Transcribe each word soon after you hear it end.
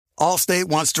Allstate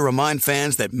wants to remind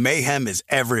fans that mayhem is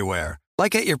everywhere,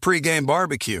 like at your pregame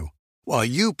barbecue. While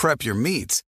you prep your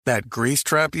meats, that grease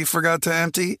trap you forgot to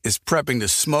empty is prepping to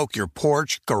smoke your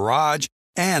porch, garage,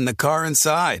 and the car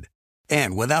inside.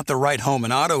 And without the right home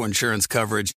and auto insurance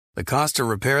coverage, the cost to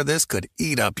repair this could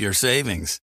eat up your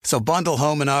savings. So bundle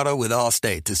home and auto with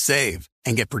Allstate to save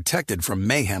and get protected from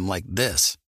mayhem like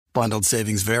this. Bundled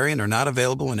savings vary and are not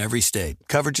available in every state.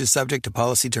 Coverage is subject to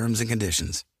policy terms and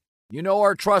conditions. You know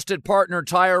our trusted partner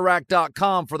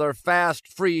TireRack.com for their fast,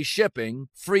 free shipping,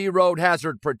 free road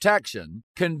hazard protection,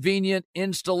 convenient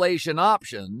installation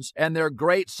options, and their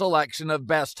great selection of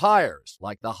best tires,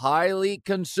 like the highly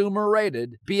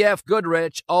consumer-rated BF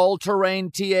Goodrich All-Terrain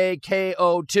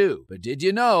TAKO2. But did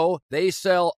you know they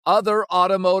sell other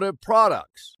automotive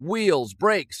products? Wheels,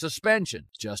 brakes, suspension,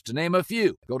 just to name a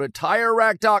few. Go to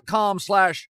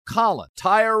TireRack.com/Colin.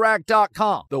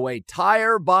 TireRack.com, the way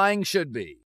tire buying should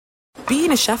be.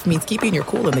 Being a chef means keeping your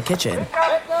cool in the kitchen.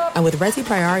 And with Resi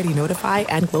Priority Notify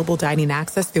and Global Dining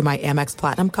Access through my Amex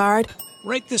Platinum card...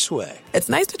 Right this way. It's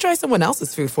nice to try someone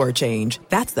else's food for a change.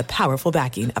 That's the powerful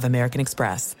backing of American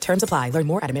Express. Terms apply. Learn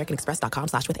more at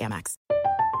americanexpress.com/withAmex.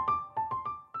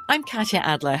 I'm Katya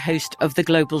Adler, host of The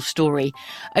Global Story.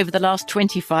 Over the last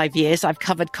 25 years, I've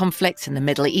covered conflicts in the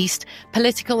Middle East,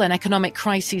 political and economic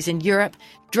crises in Europe,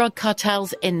 drug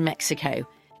cartels in Mexico.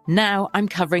 Now I'm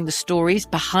covering the stories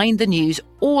behind the news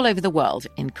all over the world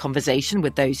in conversation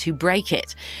with those who break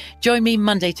it. Join me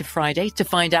Monday to Friday to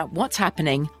find out what's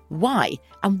happening, why,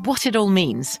 and what it all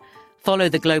means. Follow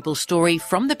The Global Story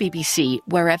from the BBC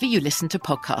wherever you listen to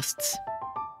podcasts.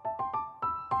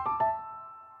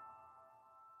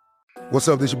 What's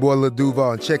up, this your boy Lil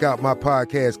Duval, and check out my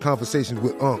podcast, Conversations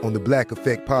with Unc, on the Black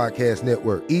Effect Podcast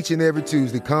Network. Each and every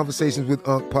Tuesday, Conversations with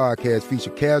Unc podcast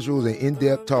feature casuals and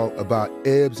in-depth talk about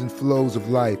ebbs and flows of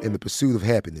life and the pursuit of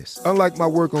happiness. Unlike my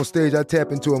work on stage, I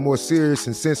tap into a more serious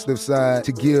and sensitive side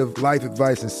to give life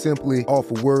advice and simply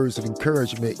offer words of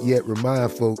encouragement, yet remind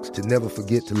folks to never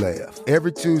forget to laugh.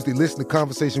 Every Tuesday, listen to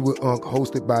Conversation with Unc,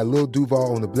 hosted by Lil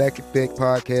Duval on the Black Effect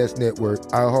Podcast Network,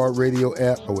 iHeartRadio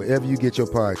app, or wherever you get your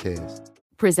podcasts.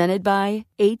 Presented by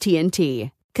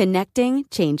AT&T. Connecting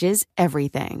changes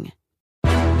everything.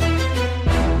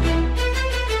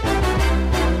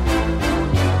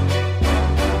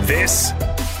 This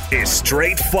is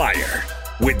Straight Fire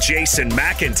with Jason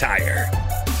McIntyre.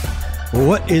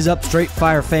 What is up, Straight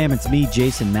Fire fam? It's me,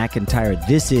 Jason McIntyre.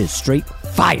 This is Straight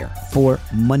Fire for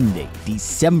Monday,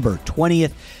 December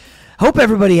 20th. Hope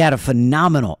everybody had a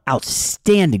phenomenal,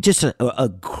 outstanding, just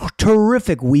a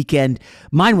terrific weekend.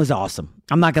 Mine was awesome.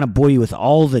 I'm not going to bore you with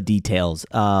all the details.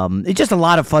 It's just a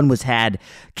lot of fun was had.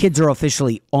 Kids are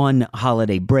officially on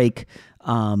holiday break.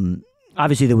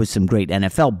 Obviously, there was some great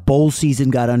NFL. Bowl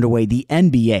season got underway. The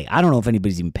NBA, I don't know if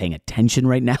anybody's even paying attention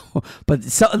right now, but the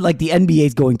NBA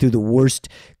is going through the worst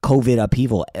COVID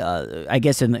upheaval, I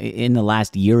guess, in the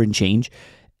last year and change.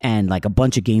 And like a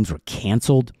bunch of games were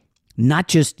canceled. Not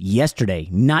just yesterday,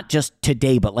 not just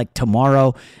today, but like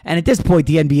tomorrow. And at this point,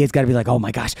 the NBA's got to be like, oh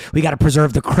my gosh, we got to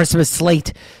preserve the Christmas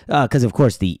slate. Because, of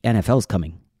course, the NFL's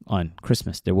coming on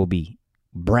Christmas. There will be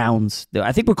Browns.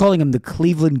 I think we're calling them the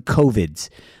Cleveland COVIDs.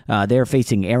 They're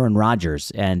facing Aaron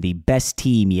Rodgers and the best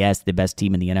team, yes, the best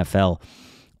team in the NFL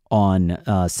on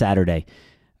Saturday.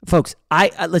 Folks,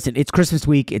 I listen, it's Christmas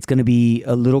week. It's going to be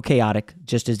a little chaotic,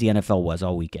 just as the NFL was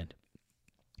all weekend.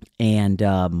 And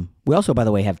we also, by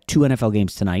the way, have 2 NFL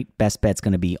games tonight. Best Bet's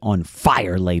going to be on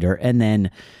fire later. And then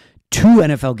 2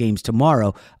 NFL games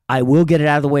tomorrow. I will get it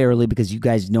out of the way early because you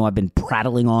guys know I've been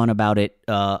prattling on about it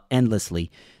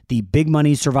endlessly. The Big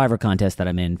Money Survivor contest that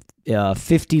I'm in,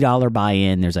 $50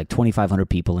 buy-in. There's like 2,500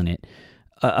 people in it.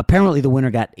 Apparently, the winner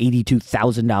got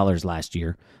 $82,000 last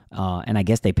year. And I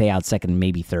guess they pay out second,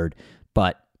 maybe third.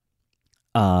 But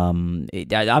I'm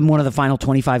one of the final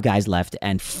 25 guys left,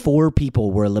 and 4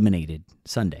 people were eliminated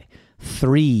Sunday.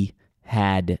 3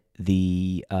 had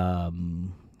the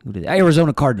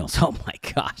Arizona Cardinals. Oh my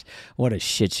gosh, what a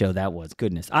shit show that was!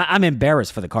 Goodness, I'm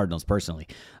embarrassed for the Cardinals personally.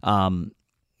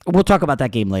 We'll talk about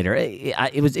that game later.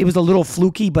 It was a little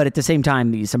fluky, but at the same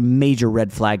time, some major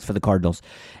red flags for the Cardinals.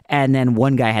 And then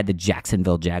one guy had the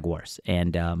Jacksonville Jaguars,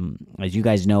 and as you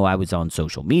guys know, I was on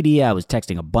social media. I was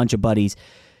texting a bunch of buddies.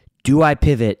 Do I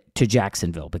pivot to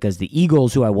Jacksonville? Because the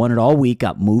Eagles, who I wanted all week,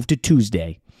 got moved to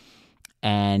Tuesday.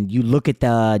 And you look at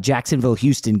the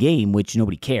Jacksonville-Houston game, which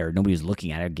nobody cared. Nobody was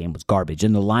looking at it. The game was garbage.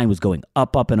 And the line was going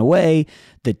up, and away.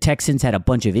 The Texans had a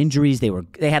bunch of injuries. They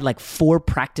had like 4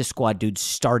 practice squad dudes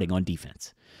starting on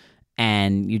defense.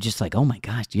 And you're just like, oh my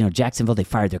gosh, Jacksonville, they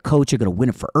fired their coach. You're going to win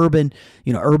it for Urban.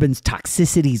 Urban's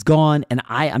toxicity's gone. And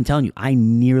I'm telling you, I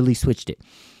nearly switched it.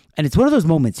 And it's one of those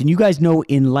moments, and you guys know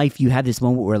in life you have this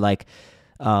moment where like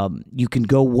you can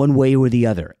go one way or the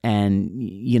other, and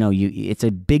it's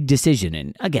a big decision.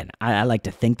 And again, I like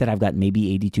to think that I've got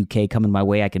maybe $82K coming my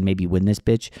way. I can maybe win this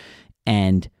bitch.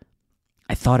 And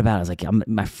I thought about it. I was like,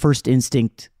 my first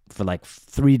instinct for like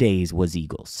 3 days was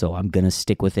Eagles, so I'm going to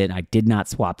stick with it. I did not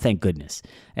swap, thank goodness.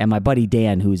 And my buddy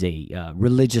Dan, who's a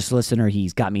religious listener,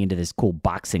 he's got me into this cool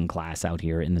boxing class out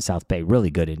here in the South Bay, really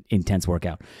good, intense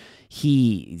workout.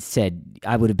 He said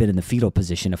I would have been in the fetal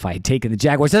position if I had taken the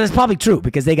Jaguars. So that's probably true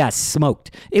because they got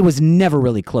smoked. It was never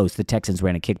really close. The Texans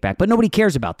ran a kickback, but nobody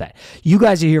cares about that. You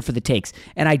guys are here for the takes.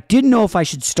 And I didn't know if I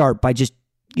should start by just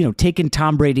taking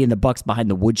Tom Brady and the Bucs behind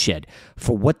the woodshed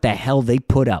for what the hell they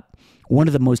put up. One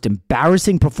of the most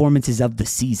embarrassing performances of the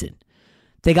season.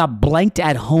 They got blanked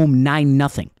at home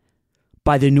 9-0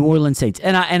 by the New Orleans Saints.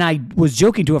 And I was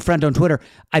joking to a friend on Twitter.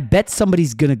 I bet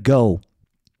somebody's gonna go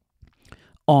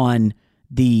on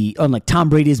like Tom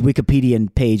Brady's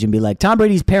Wikipedia page and be like, Tom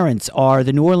Brady's parents are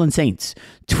the New Orleans Saints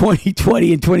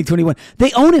 2020 and 2021.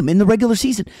 They own him in the regular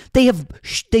season. They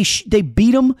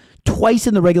beat him twice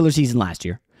in the regular season last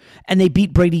year, and they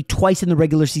beat Brady twice in the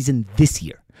regular season this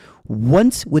year.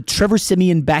 Once with Trevor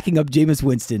Siemian backing up Jameis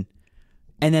Winston,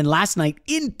 and then last night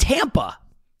in Tampa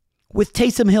with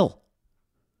Taysom Hill.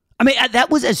 I mean, that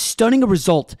was as stunning a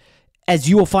result as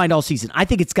you will find all season. I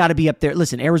think it's got to be up there.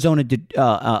 Listen, Arizona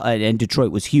and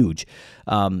Detroit was huge.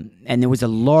 And there was a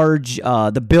large,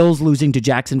 the Bills losing to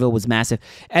Jacksonville was massive.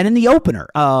 And in the opener,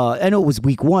 I know it was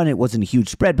week 1, it wasn't a huge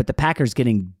spread, but the Packers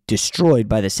getting destroyed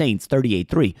by the Saints,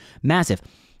 38-3, massive.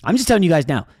 I'm just telling you guys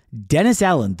now, Dennis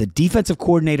Allen, the defensive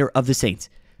coordinator of the Saints,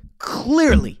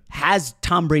 clearly has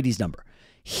Tom Brady's number.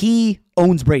 He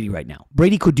owns Brady right now.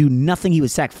 Brady could do nothing. He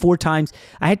was sacked 4 times.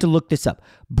 I had to look this up.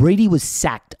 Brady was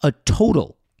sacked a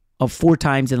total of 4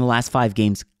 times in the last 5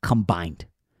 games combined.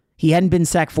 He hadn't been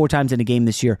sacked 4 times in a game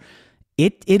this year.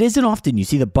 It isn't often you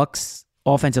see the Bucs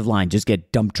offensive line just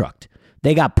get dump trucked.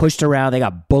 They got pushed around. They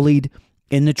got bullied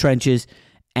in the trenches.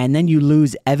 And then you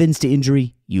lose Evans to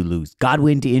injury. You lose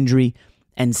Godwin to injury.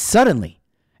 And suddenly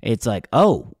it's like,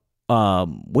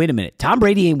 wait a minute. Tom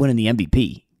Brady ain't winning the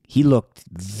MVP. He looked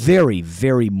very,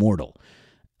 very mortal.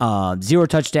 0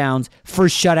 touchdowns,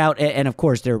 first shutout, and of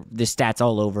course, the stats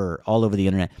all over the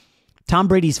internet. Tom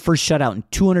Brady's first shutout in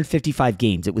 255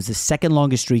 games. It was the second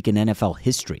longest streak in NFL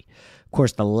history. Of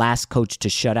course, the last coach to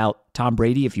shut out Tom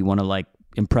Brady, if you want to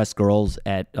impress girls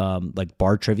at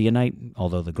bar trivia night,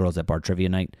 although the girls at bar trivia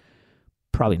night,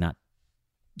 probably not.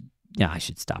 Yeah, I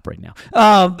should stop right now.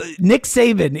 Nick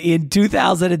Saban in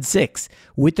 2006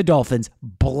 with the Dolphins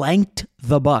blanked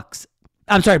the Bucs.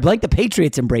 I'm sorry, blanked the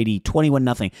Patriots and Brady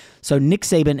 21-0. So Nick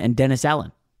Saban and Dennis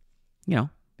Allen,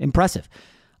 impressive.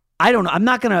 I don't know. I'm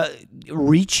not going to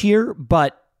reach here,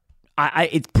 but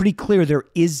it's pretty clear there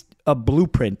is a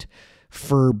blueprint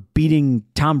for beating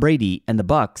Tom Brady and the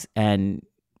Bucs, and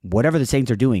whatever the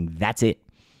Saints are doing, that's it.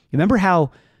 Remember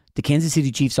how the Kansas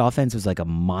City Chiefs offense was like a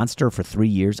monster for 3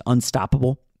 years,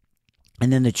 unstoppable.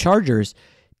 And then the Chargers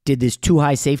did this too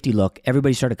high safety look.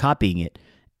 Everybody started copying it.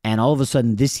 And all of a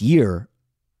sudden this year,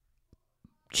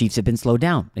 Chiefs have been slowed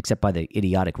down, except by the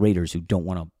idiotic Raiders who don't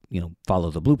want to,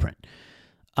 follow the blueprint.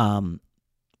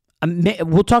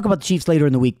 We'll talk about the Chiefs later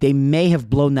in the week. They may have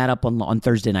blown that up on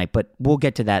Thursday night, but we'll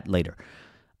get to that later.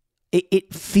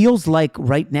 It feels like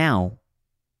right now,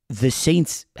 the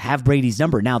Saints have Brady's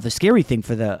number. Now, the scary thing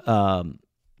for the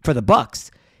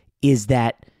Bucs is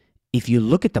that if you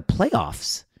look at the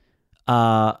playoffs,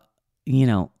 the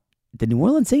New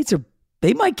Orleans Saints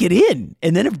they might get in.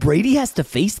 And then if Brady has to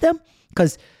face them,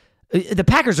 because the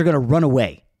Packers are going to run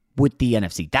away with the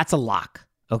NFC. That's a lock,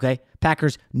 okay?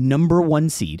 Packers, number 1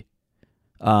 seed,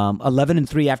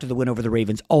 11-3 after the win over the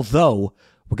Ravens. Although,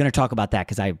 we're going to talk about that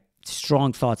because I have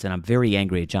strong thoughts and I'm very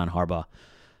angry at John Harbaugh.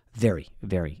 Very,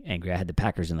 very angry. I had the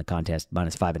Packers in the contest,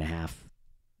 -5.5.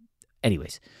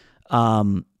 Anyways,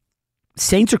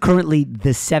 Saints are currently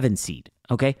the 7 seed,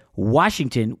 okay?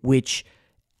 Washington, which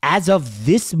as of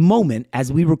this moment,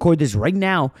 as we record this right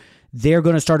now, they're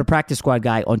going to start a practice squad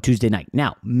guy on Tuesday night.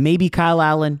 Now, maybe Kyle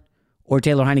Allen or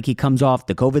Taylor Heineke comes off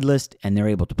the COVID list and they're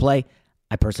able to play.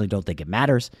 I personally don't think it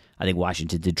matters. I think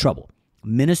Washington's in trouble.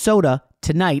 Minnesota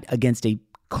tonight against a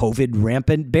COVID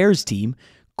rampant Bears team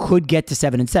could get to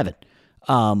 7-7.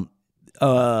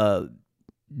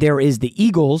 There is the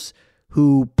Eagles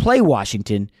who play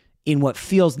Washington in what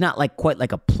feels not quite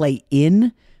like a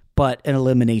play-in, but an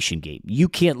elimination game. You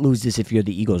can't lose this if you're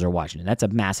the Eagles or Washington. That's a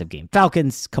massive game.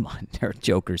 Falcons, come on, they're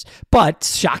jokers. But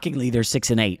shockingly, they're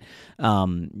 6-8.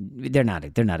 They're not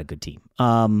a good team.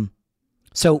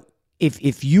 So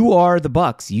if you are the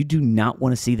Bucs, you do not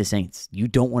want to see the Saints. You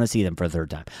don't want to see them for a third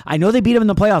time. I know they beat them in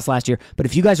the playoffs last year, but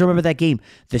if you guys remember that game,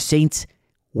 the Saints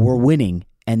were winning,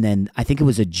 and then I think it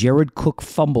was a Jared Cook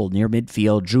fumble near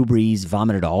midfield. Drew Brees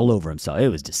vomited all over himself. It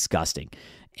was disgusting.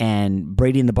 And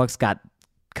Brady and the Bucs got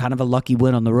kind of a lucky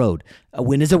win on the road. A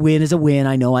win is a win is a win.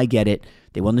 I know, I get it.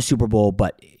 They won the Super Bowl,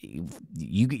 but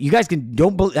you guys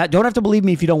don't have to believe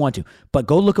me if you don't want to. But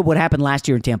go look at what happened last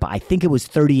year in Tampa. I think it was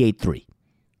 38-3.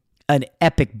 An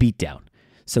epic beatdown.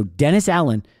 So Dennis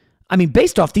Allen, I mean,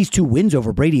 based off these 2 wins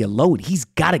over Brady alone, he's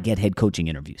got to get head coaching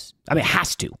interviews. I mean,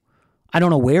 has to. I don't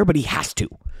know where, but he has to.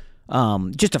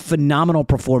 Just a phenomenal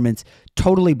performance.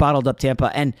 Totally bottled up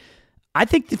Tampa. And I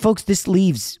think, folks, this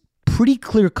leaves pretty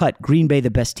clear-cut Green Bay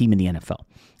the best team in the NFL.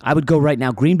 I would go right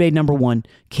now, Green Bay number 1,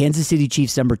 Kansas City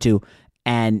Chiefs number 2,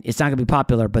 and it's not going to be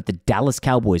popular, but the Dallas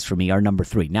Cowboys for me are number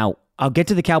 3. Now, I'll get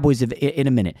to the Cowboys in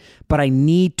a minute, but I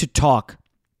need to talk.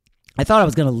 I thought I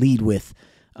was going to lead with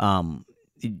John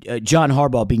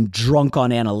Harbaugh being drunk on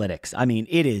analytics. I mean,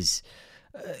 it's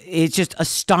just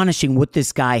astonishing what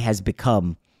this guy has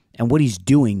become and what he's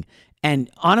doing. And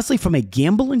honestly, from a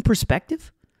gambling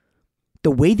perspective, the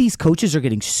way these coaches are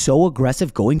getting so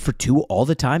aggressive going for 2 all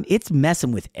the time, it's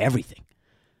messing with everything.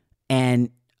 And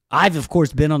I've, of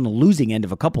course, been on the losing end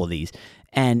of a couple of these.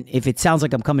 And if it sounds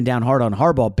like I'm coming down hard on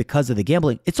Harbaugh because of the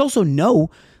gambling, it's also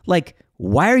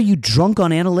why are you drunk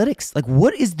on analytics? Like,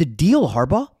 what is the deal,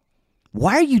 Harbaugh?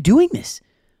 Why are you doing this?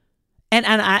 And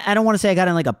I don't want to say I got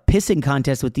in like a pissing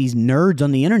contest with these nerds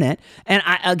on the internet. And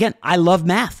I love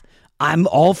math. I'm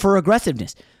all for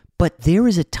aggressiveness. But there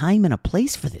is a time and a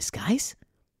place for this, guys.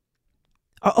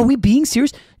 Are we being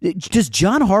serious? Does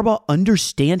John Harbaugh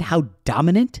understand how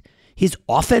dominant his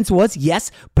offense was?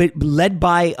 Yes, but led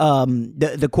by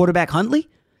the quarterback Huntley.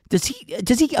 Does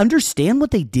he understand what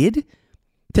they did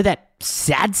to that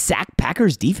sad sack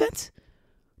Packers defense?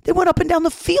 They went up and down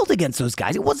the field against those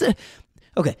guys. It wasn't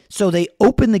okay. So they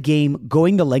opened the game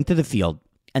going the length of the field,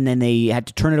 and then they had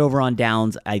to turn it over on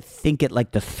downs. I think at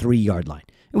like the 3-yard line.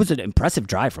 It was an impressive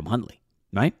drive from Huntley,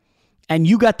 right? And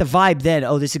you got the vibe then,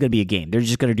 this is going to be a game. They're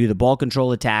just going to do the ball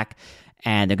control attack,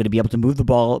 and they're going to be able to move the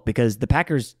ball because the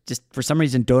Packers just, for some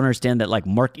reason, don't understand that, like,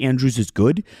 Mark Andrews is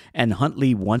good, and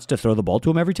Huntley wants to throw the ball to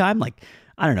him every time. Like,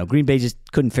 I don't know. Green Bay just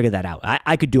couldn't figure that out.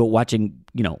 I could do it watching,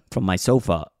 from my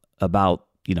sofa about,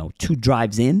 2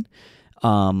 drives in.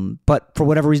 But for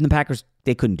whatever reason, the Packers,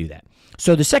 they couldn't do that.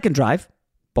 So the second drive,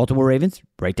 Baltimore Ravens,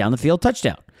 right down the field,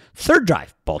 touchdown. Third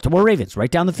drive, Baltimore Ravens,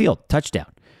 right down the field, touchdown.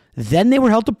 Then they were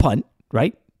held to punt,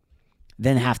 right?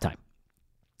 Then halftime.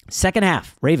 Second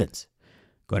half, Ravens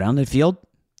go down the field,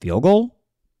 field goal,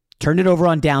 turned it over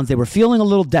on downs. They were feeling a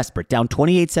little desperate, down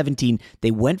 28-17.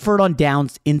 They went for it on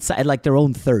downs inside like their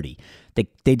own 30.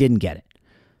 They didn't get it.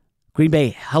 Green Bay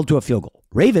held to a field goal.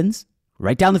 Ravens,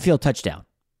 right down the field, touchdown.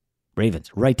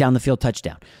 Ravens, right down the field,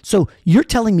 touchdown. So you're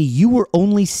telling me you were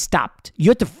only stopped.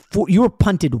 You were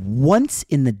punted once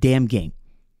in the damn game.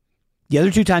 The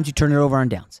other 2 times you turned it over on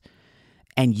downs.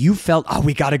 And you felt,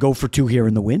 we got to go for 2 here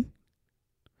in the win.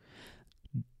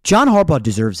 John Harbaugh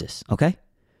deserves this, okay?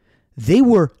 They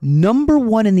were number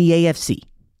 1 in the AFC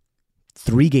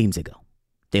 3 games ago.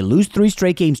 They lose 3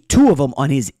 straight games, 2 of them on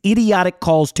his idiotic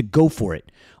calls to go for it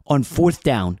on 4th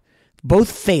down.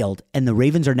 Both failed, and the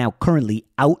Ravens are now currently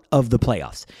out of the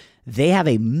playoffs. They have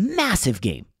a massive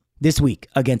game this week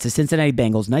against the Cincinnati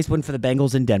Bengals. Nice win for the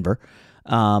Bengals in Denver.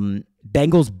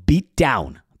 Bengals beat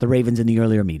down the Ravens in the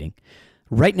earlier meeting.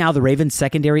 Right now, the Ravens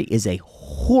secondary is a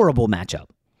horrible matchup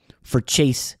for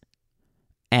Chase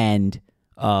and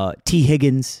T.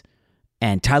 Higgins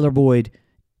and Tyler Boyd.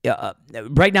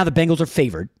 Right now, the Bengals are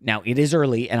favored. Now, it is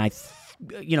early, and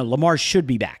Lamar should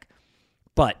be back.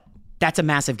 But that's a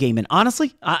massive game. And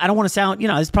honestly, I don't want to sound,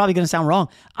 it's probably going to sound wrong.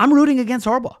 I'm rooting against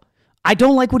Harbaugh. I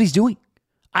don't like what he's doing.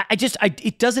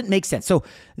 It doesn't make sense. So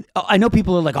I know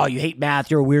people are like, you hate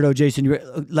math. You're a weirdo,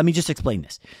 Jason. Let me just explain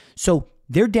this. So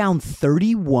they're down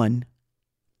 31-17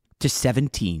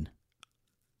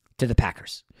 to the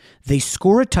Packers. They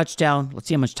score a touchdown. Let's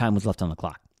see how much time was left on the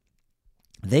clock.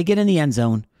 They get in the end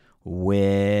zone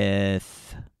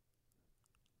with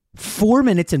 4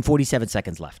 minutes and 47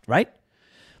 seconds left, right?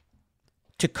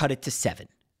 To cut it to 7.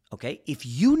 Okay? If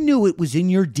you knew it was in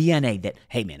your DNA that,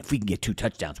 hey man, if we can get 2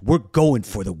 touchdowns, we're going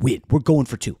for the win. We're going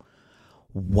for 2.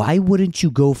 Why wouldn't you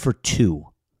go for 2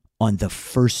 on the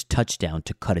first touchdown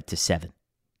to cut it to 7?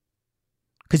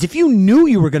 Because if you knew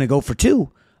you were going to go for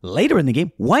 2 later in the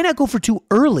game, why not go for 2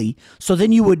 early so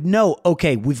then you would know,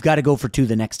 okay, we've got to go for 2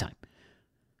 the next time?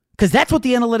 Because that's what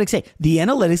the analytics say. The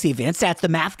analytics, the advanced stats, the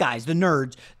math guys, the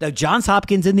nerds, the Johns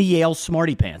Hopkins and the Yale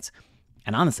smarty pants.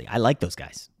 And honestly, I like those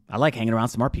guys. I like hanging around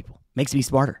smart people. Makes me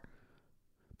smarter.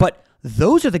 But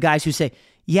those are the guys who say,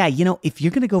 yeah, if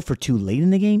you're going to go for 2 late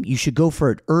in the game, you should go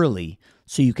for it early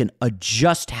so you can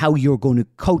adjust how you're going to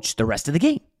coach the rest of the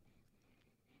game.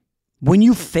 When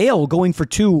you fail going for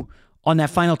 2 on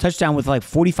that final touchdown with like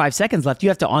 45 seconds left, you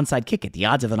have to onside kick it. The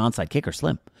odds of an onside kick are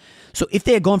slim. So if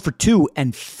they had gone for 2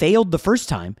 and failed the first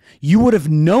time, you would have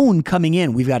known coming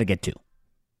in, we've got to get 2.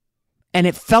 And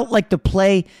it felt like the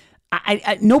play,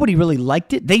 nobody really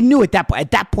liked it. They knew at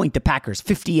that point, the Packers,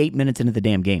 58 minutes into the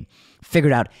damn game,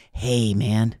 figured out, hey,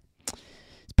 man,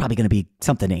 it's probably going to be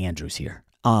something to Andrews here.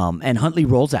 And Huntley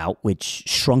rolls out, which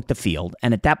shrunk the field.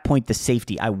 And at that point, the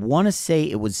safety, I want to say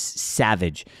it was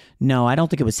Savage. No, I don't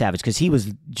think it was Savage because he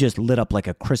was just lit up like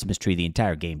a Christmas tree the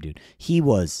entire game, dude. He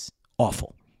was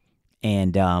awful.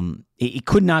 And he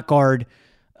could not guard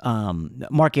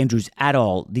Mark Andrews at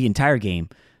all the entire game.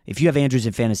 If you have Andrews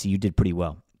in fantasy, you did pretty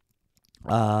well.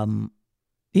 Was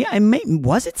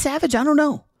it Savage? I don't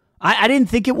know. I didn't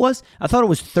think it was. I thought it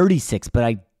was 36, but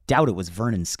I doubt it was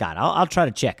Vernon Scott. I'll try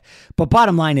to check. But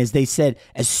bottom line is they said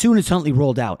as soon as Huntley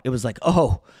rolled out, it was like,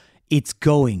 oh, it's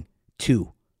going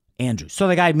to Andrews. So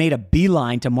the guy made a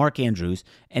beeline to Mark Andrews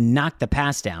and knocked the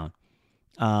pass down.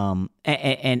 And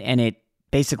it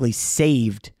basically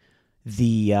saved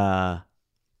the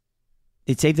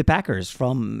Packers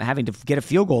from having to get a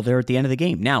field goal there at the end of the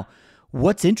game. Now,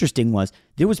 what's interesting was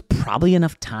there was probably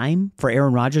enough time for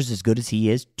Aaron Rodgers, as good as he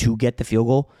is, to get the field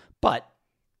goal. But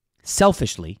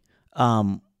selfishly,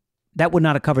 that would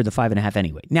not have covered the 5.5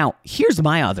 anyway. Now, here's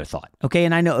my other thought, okay?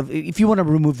 And I know if you want to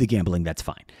remove the gambling, that's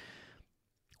fine.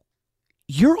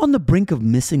 You're on the brink of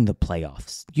missing the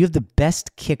playoffs. You have the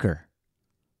best kicker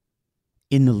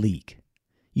in the league.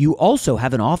 You also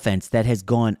have an offense that has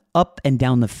gone up and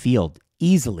down the field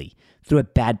easily through a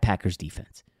bad Packers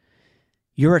defense.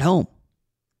 You're at home.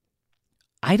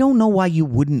 I don't know why you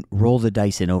wouldn't roll the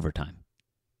dice in overtime.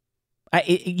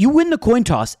 You win the coin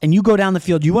toss and you go down the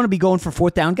field. You want to be going for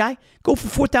 4th down, guy? Go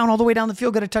for 4th down all the way down the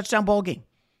field, get a touchdown ball game.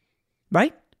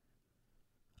 Right?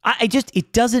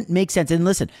 It doesn't make sense. And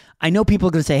listen, I know people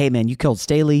are going to say, hey, man, you killed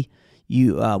Staley.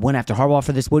 You went after Harbaugh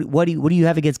for this. What do you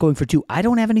have against going for 2? I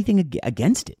don't have anything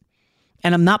against it.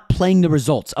 And I'm not playing the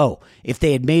results. Oh, if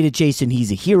they had made it, Jason,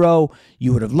 he's a hero.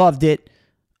 You would have loved it.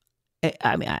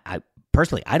 I mean, I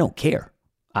personally, I don't care.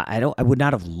 I would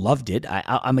not have loved it.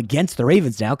 I'm against the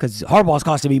Ravens now because Harbaugh's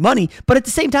costing me money. But at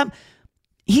the same time,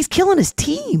 he's killing his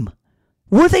team.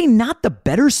 Were they not the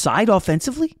better side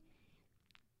offensively?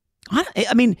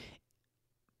 I mean,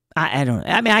 I don't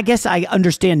know. I mean, I guess I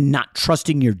understand not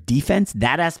trusting your defense.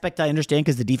 That aspect I understand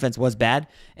because the defense was bad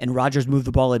and Rodgers moved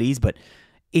the ball at ease. But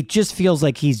it just feels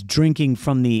like he's drinking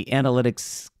from the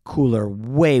analytics cooler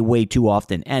way, way too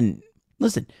often. And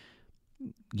listen,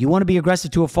 you want to be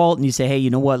aggressive to a fault and you say, hey, you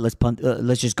know what? Let's punt.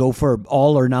 Let's just go for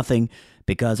all or nothing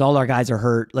because all our guys are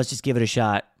hurt. Let's just give it a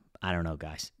shot. I don't know,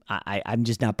 guys. I'm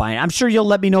just not buying it. I'm sure you'll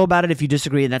let me know about it if you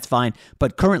disagree, and that's fine.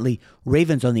 But currently,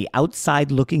 Ravens on the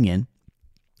outside looking in.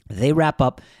 They wrap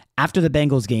up after the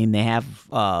Bengals game. They have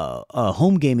a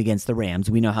home game against the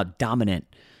Rams. We know how dominant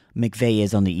McVay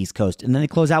is on the East Coast. And then they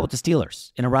close out with the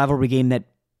Steelers in a rivalry game that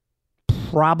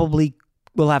probably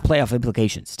will have playoff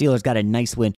implications. Steelers got a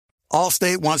nice win.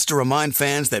 Allstate wants to remind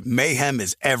fans that mayhem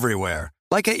is everywhere,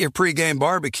 like at your pregame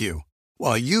barbecue.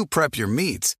 While you prep your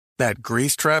meats, that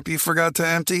grease trap you forgot to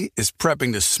empty is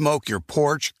prepping to smoke your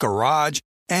porch, garage,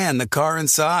 and the car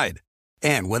inside.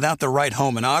 And without the right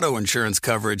home and auto insurance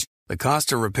coverage, the cost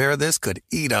to repair this could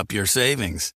eat up your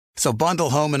savings. So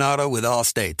bundle home and auto with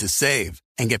Allstate to save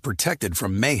and get protected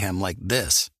from mayhem like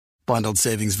this. Bundled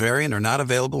savings vary and are not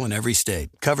available in every state.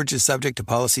 Coverage is subject to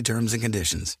policy terms and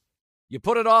conditions. You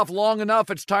put it off long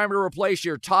enough, it's time to replace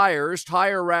your tires.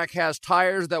 Tire Rack has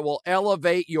tires that will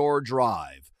elevate your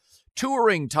drive.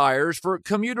 Touring tires for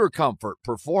commuter comfort,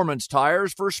 performance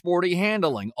tires for sporty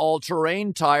handling,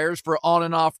 all-terrain tires for on-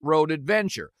 and off-road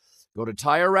adventure. Go to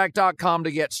TireRack.com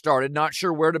to get started. Not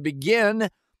sure where to begin?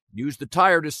 Use the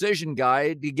Tire Decision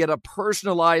Guide to get a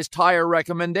personalized tire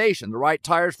recommendation, the right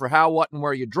tires for how, what, and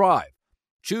where you drive.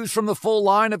 Choose from the full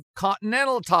line of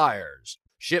Continental tires.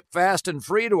 Ship fast and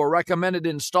free to a recommended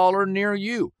installer near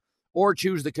you. Or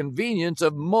choose the convenience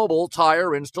of mobile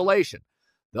tire installation.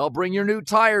 They'll bring your new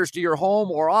tires to your home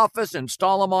or office,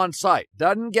 install them on site.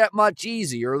 Doesn't get much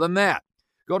easier than that.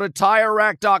 Go to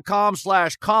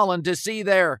TireRack.com/Colin to see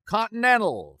their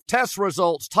Continental test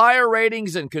results, tire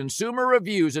ratings, and consumer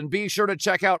reviews, and be sure to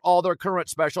check out all their current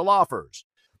special offers.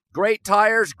 Great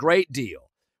tires, great deal.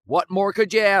 What more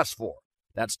could you ask for?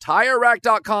 That's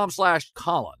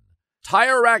TireRack.com/Colin.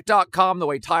 TireRack.com, the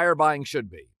way tire buying should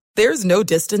be. There's no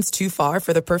distance too far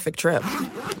for the perfect trip.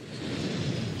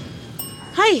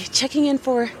 Hi, checking in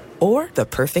for... Or the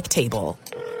perfect table.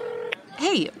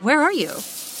 Hey, where are you?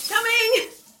 Coming!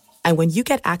 And when you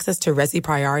get access to Resi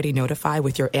Priority Notify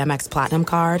with your Amex Platinum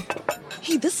card...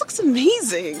 Hey, this looks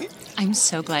amazing. I'm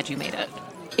so glad you made it.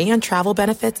 And travel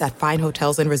benefits at fine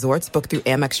hotels and resorts booked through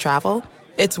Amex Travel,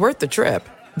 it's worth the trip.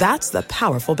 That's the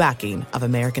powerful backing of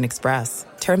American Express.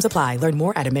 Terms apply. Learn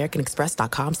more at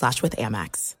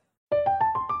americanexpress.com/withAmex.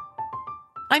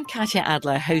 I'm Katya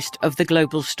Adler, host of The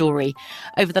Global Story.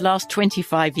 Over the last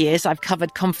 25 years, I've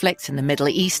covered conflicts in the Middle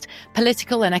East,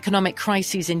 political and economic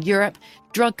crises in Europe,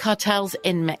 drug cartels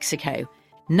in Mexico.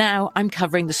 Now I'm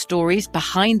covering the stories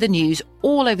behind the news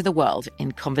all over the world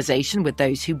in conversation with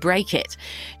those who break it.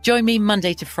 Join me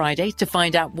Monday to Friday to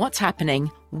find out what's happening,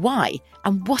 why,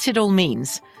 and what it all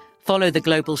means. Follow The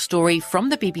Global Story from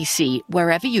the BBC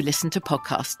wherever you listen to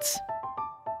podcasts.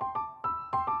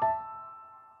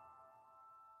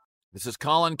 This is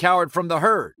Colin Cowherd from The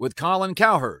Herd with Colin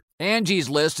Cowherd. Angie's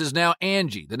List is now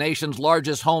Angie, the nation's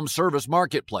largest home service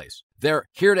marketplace. They're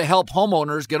here to help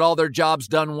homeowners get all their jobs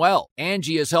done well.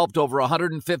 Angie has helped over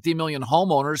 150 million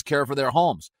homeowners care for their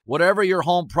homes. Whatever your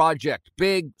home project,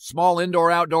 big, small,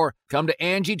 indoor, outdoor, come to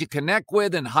Angie to connect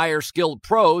with and hire skilled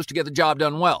pros to get the job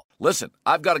done well. Listen,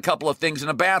 I've got a couple of things in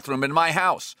a bathroom in my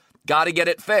house. Got to get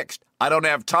it fixed. I don't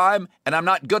have time, and I'm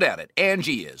not good at it.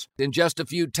 Angie is. In just a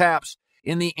few taps,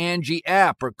 in the Angie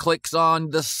app or clicks on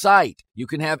the site, you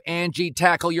can have Angie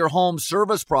tackle your home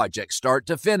service project start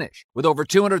to finish. With over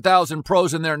 200,000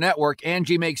 pros in their network,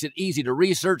 Angie makes it easy to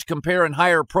research, compare, and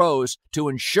hire pros to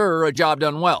ensure a job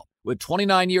done well. With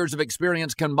 29 years of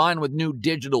experience combined with new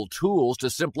digital tools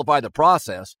to simplify the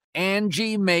process,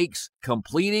 Angie makes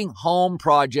completing home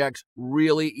projects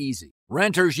really easy.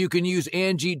 Renters, you can use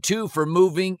Angie too for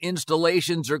moving,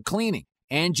 installations, or cleaning.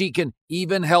 Angie can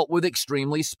even help with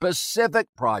extremely specific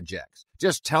projects.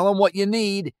 Just tell them what you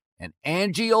need, and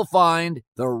Angie will find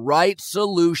the right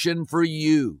solution for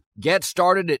you. Get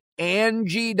started at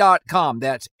Angie.com.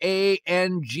 That's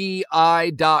ANGI.com,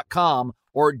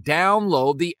 or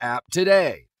download the app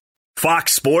today.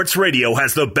 Fox Sports Radio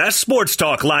has the best sports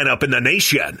talk lineup in the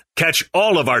nation. Catch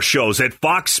all of our shows at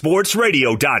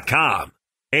foxsportsradio.com.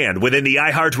 And within the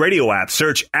iHeartRadio app,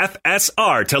 search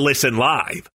FSR to listen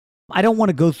live. I don't want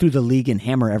to go through the league and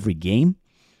hammer every game.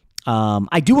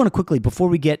 I do want to quickly, before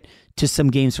we get to some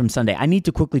games from Sunday, I need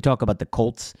to quickly talk about the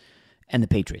Colts and the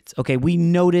Patriots. Okay, we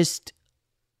noticed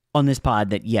on this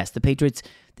pod that, yes, the Patriots,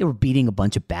 they were beating a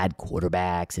bunch of bad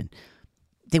quarterbacks, and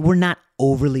they were not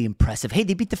overly impressive. Hey,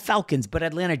 they beat the Falcons, but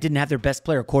Atlanta didn't have their best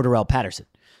player, Cordarrelle Patterson.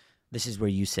 This is where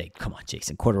you say, come on,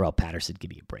 Jason, Cordarrelle Patterson, give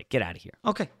me a break. Get out of here.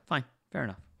 Okay, fine, fair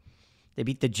enough. They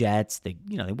beat the Jets. They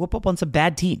whoop up on some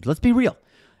bad teams. Let's be real.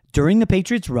 During the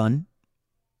Patriots run,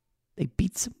 they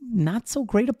beat some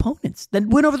not-so-great opponents. Then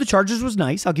win over the Chargers was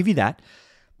nice. I'll give you that.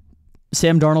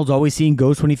 Sam Darnold's always seeing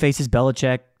ghosts when he faces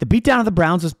Belichick. The beatdown of the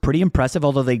Browns was pretty impressive,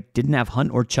 although they didn't have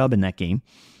Hunt or Chubb in that game.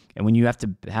 And when you have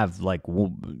to have,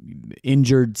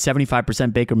 injured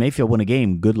 75% Baker Mayfield win a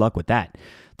game, good luck with that.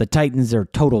 The Titans are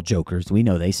total jokers. We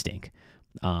know they stink.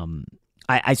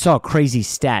 I saw a crazy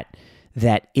stat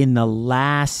that in the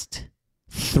last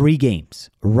 3 games,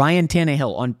 Ryan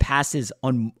Tannehill on passes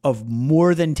of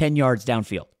more than 10 yards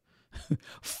downfield.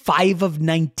 5 of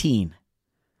 19.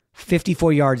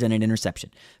 54 yards and an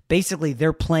interception. Basically,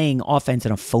 they're playing offense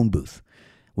in a phone booth.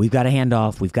 We've got to hand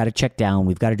off. We've got to check down.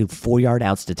 We've got to do 4-yard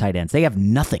outs to tight ends. They have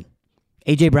nothing.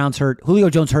 A.J. Brown's hurt. Julio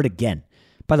Jones hurt again.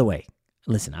 By the way,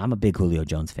 listen, I'm a big Julio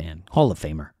Jones fan. Hall of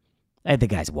Famer. The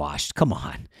guy's washed. Come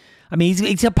on. I mean,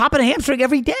 he's popping a hamstring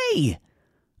every day.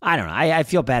 I don't know. I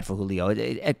feel bad for Julio.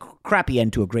 A crappy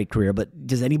end to a great career, but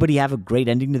does anybody have a great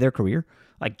ending to their career?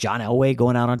 Like John Elway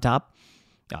going out on top?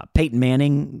 Peyton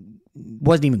Manning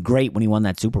wasn't even great when he won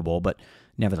that Super Bowl, but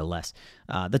nevertheless,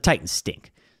 the Titans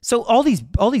stink. So all these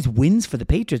wins for the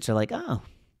Patriots are like, oh,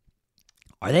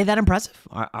 are they that impressive?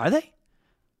 Are they?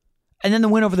 And then the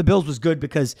win over the Bills was good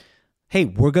because, hey,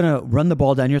 we're going to run the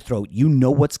ball down your throat. You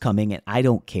know what's coming, and I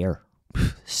don't care.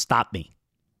 Stop me.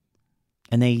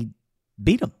 And they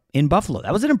beat them in Buffalo.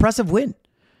 That was an impressive win.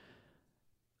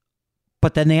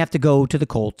 But then they have to go to the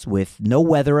Colts with no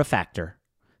weather a factor,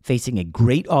 facing a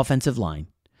great offensive line.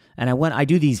 And I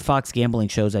do these Fox gambling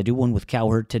shows. I do one with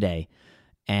Cowherd today.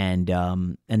 And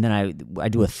then I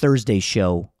do a Thursday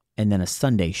show and then a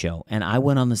Sunday show. And I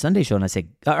went on the Sunday show and I said,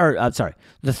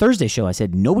 the Thursday show, I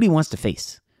said, nobody wants to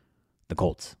face the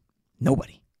Colts.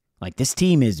 Nobody. Like, this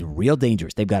team is real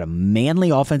dangerous. They've got a manly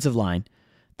offensive line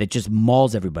that just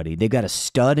mauls everybody. They've got a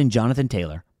stud in Jonathan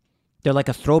Taylor. They're like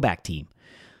a throwback team.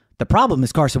 The problem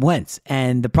is Carson Wentz.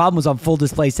 And the problem was on full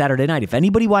display Saturday night. If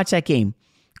anybody watched that game,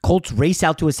 Colts race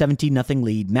out to a 17-0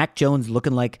 lead. Mac Jones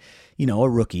looking like, a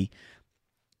rookie.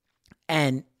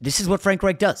 And this is what Frank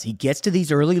Reich does. He gets to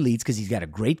these early leads because he's got a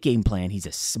great game plan. He's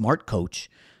a smart coach.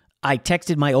 I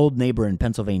texted my old neighbor in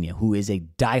Pennsylvania who is a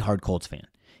diehard Colts fan.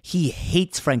 He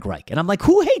hates Frank Reich. And I'm like,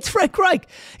 who hates Frank Reich?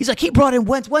 He's like, he brought in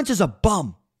Wentz. Wentz is a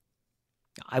bum.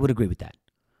 I would agree with that.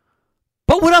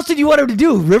 But what else did you want him to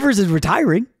do? Rivers is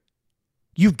retiring.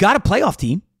 You've got a playoff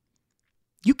team.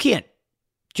 You can't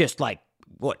just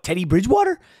Teddy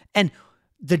Bridgewater? And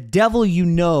the devil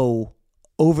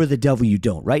over the devil you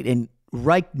don't, right? And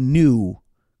Reich knew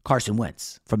Carson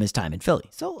Wentz from his time in Philly.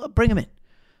 So bring him in,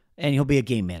 and he'll be a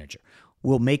game manager.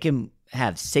 We'll make him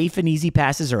have safe and easy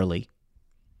passes early,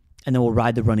 and then we'll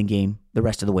ride the running game the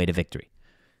rest of the way to victory.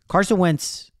 Carson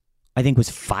Wentz, I think, was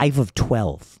 5 of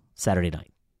 12 Saturday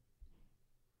night.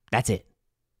 That's it.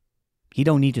 He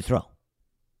don't need to throw.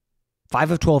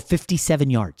 5 of 12, 57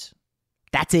 yards.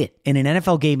 That's it. In an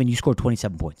NFL game, and you scored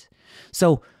 27 points.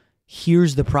 So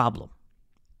here's the problem.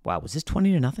 Wow, was this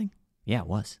 20-0? Yeah, it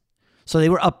was. So they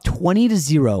were up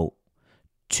 20-0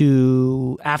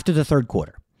 after the third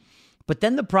quarter. But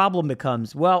then the problem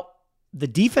becomes, the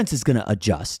defense is going to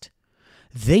adjust.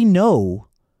 They know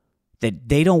that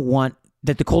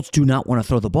that the Colts do not want to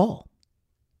throw the ball.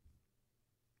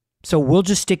 So we'll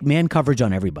just stick man coverage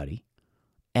on everybody,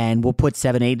 and we'll put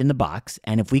 7-8 in the box.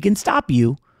 And if we can stop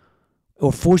you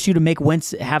or force you to make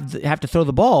Wentz have to throw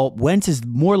the ball, Wentz is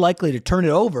more likely to turn it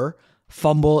over,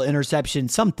 fumble, interception,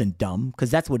 something dumb,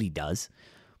 because that's what he does.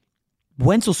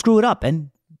 Wentz will screw it up, and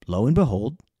lo and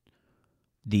behold,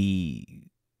 the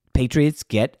Patriots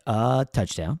get a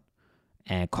touchdown,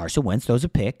 and Carson Wentz throws a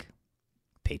pick.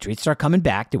 Patriots start coming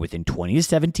back. They're within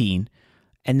 20-17.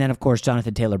 And then, of course,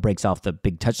 Jonathan Taylor breaks off the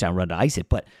big touchdown run to ice it.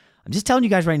 But I'm just telling you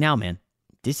guys right now, man,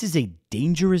 this is a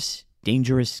dangerous,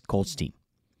 dangerous Colts team.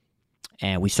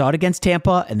 And we saw it against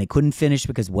Tampa, and they couldn't finish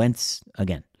because Wentz,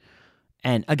 again.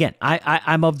 And again,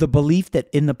 I'm of the belief that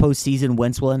in the postseason,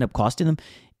 Wentz will end up costing them.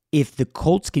 If the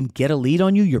Colts can get a lead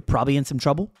on you, you're probably in some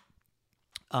trouble.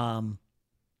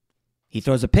 He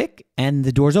throws a pick, and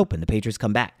the door's open. The Patriots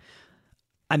come back.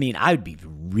 I mean, I would be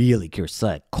really curious.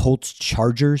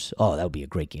 Colts-Chargers, that would be a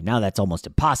great game. Now that's almost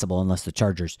impossible unless the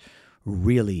Chargers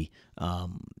really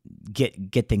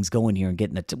get things going here and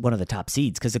get one of the top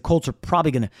seeds, because the Colts are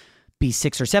probably going to be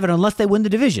 6 or 7 unless they win the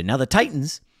division. Now the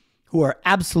Titans, who are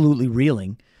absolutely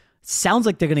reeling, sounds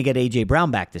like they're going to get A.J.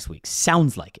 Brown back this week.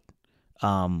 Sounds like it.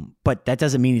 But that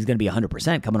doesn't mean he's going to be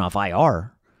 100% coming off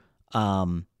IR.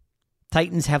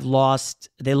 Titans have lost.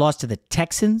 They lost to the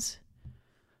Texans.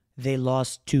 They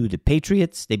lost to the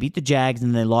Patriots. They beat the Jags,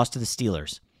 and they lost to the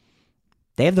Steelers.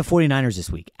 They have the 49ers this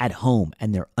week at home,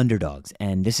 and they're underdogs.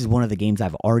 And this is one of the games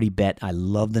I've already bet. I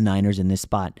love the Niners in this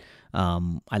spot.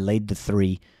 I laid the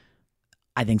 3.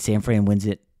 I think San Fran wins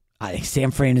it. I think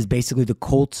San Fran is basically the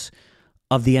Colts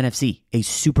of the NFC, a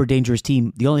super dangerous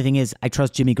team. The only thing is I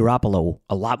trust Jimmy Garoppolo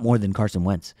a lot more than Carson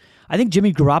Wentz. I think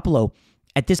Jimmy Garoppolo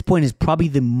at this point is probably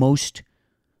the most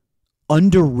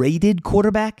underrated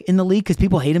quarterback in the league because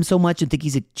people hate him so much and think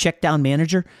he's a check-down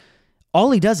manager.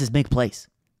 All he does is make plays.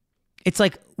 It's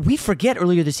like we forget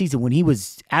earlier this season when he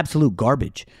was absolute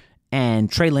garbage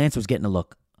and Trey Lance was getting a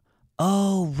look.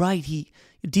 Oh, right.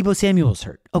 Deebo Samuel's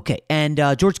hurt. Okay. And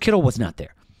George Kittle was not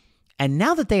there. And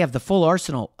now that they have the full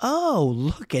arsenal, oh,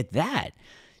 look at that.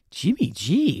 Jimmy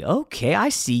G. Okay, I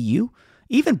see you.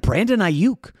 Even Brandon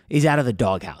Ayuk is out of the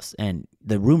doghouse. And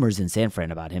the rumors in San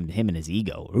Fran about him and his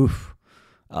ego,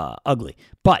 ugly.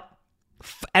 But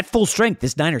at full strength,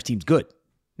 this Niners team's good.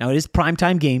 Now, it is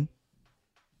primetime game.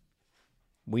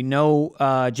 We know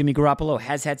Jimmy Garoppolo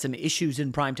has had some issues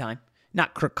in primetime.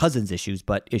 Not Kirk Cousins issues,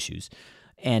 but issues.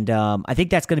 And I think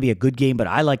that's going to be a good game, but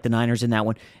I like the Niners in that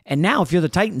one. And now, if you're the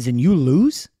Titans and you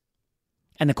lose,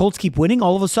 and the Colts keep winning,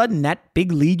 all of a sudden, that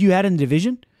big lead you had in the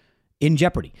division, in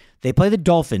jeopardy. They play the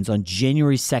Dolphins on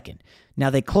January 2nd. Now,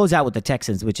 they close out with the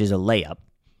Texans, which is a layup.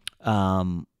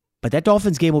 But that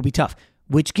Dolphins game will be tough,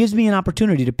 which gives me an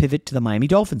opportunity to pivot to the Miami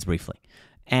Dolphins briefly.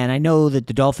 And I know that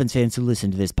the Dolphins fans who listen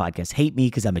to this podcast hate me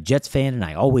because I'm a Jets fan and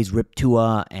I always rip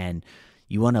Tua, and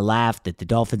you want to laugh that the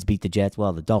Dolphins beat the Jets.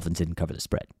 Well, the Dolphins didn't cover the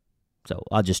spread. So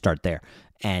I'll just start there.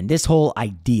 And this whole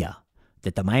idea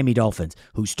that the Miami Dolphins,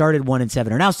 who started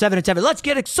 1-7, are now 7-7. Let's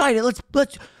get excited.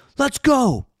 Let's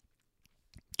go.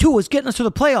 Tua's getting us to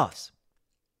the playoffs.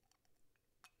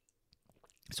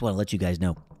 Just want to let you guys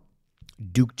know,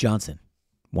 Duke Johnson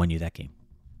won you that game.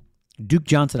 Duke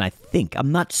Johnson, I think,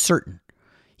 I'm not certain,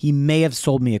 he may have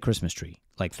sold me a Christmas tree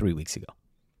like 3 weeks ago.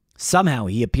 Somehow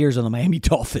he appears on the Miami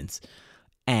Dolphins.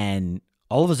 And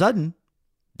all of a sudden,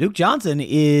 Duke Johnson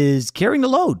is carrying the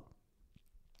load.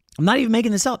 I'm not even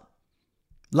making this up.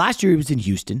 Last year he was in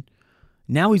Houston.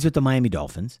 Now he's with the Miami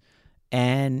Dolphins.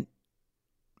 And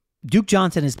Duke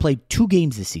Johnson has played 2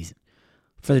 games this season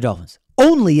for the Dolphins,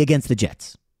 only against the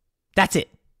Jets. That's it.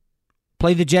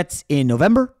 Played the Jets in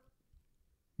November,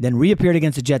 then reappeared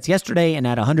against the Jets yesterday and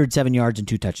had 107 yards and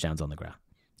 2 touchdowns on the ground.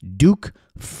 Duke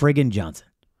friggin' Johnson.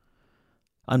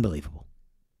 Unbelievable.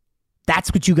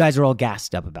 That's what you guys are all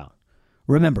gassed up about.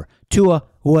 Remember, Tua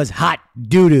was hot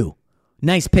doo-doo.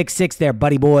 Nice pick 6 there,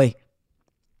 buddy boy.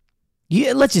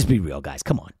 Yeah, let's just be real, guys.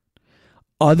 Come on.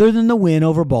 Other than the win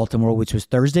over Baltimore, which was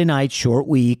Thursday night, short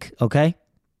week, okay?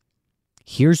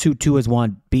 Here's who Tua's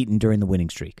beaten during the winning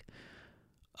streak.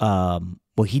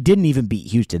 Well, he didn't even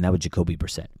beat Houston. That was Jacoby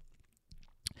Brissett.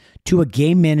 Tua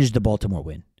game managed the Baltimore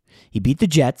win. He beat the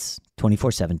Jets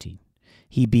 24-17.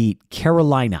 He beat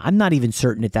Carolina. I'm not even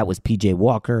certain if that was P.J.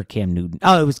 Walker or Cam Newton.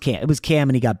 Oh, it was Cam. It was Cam,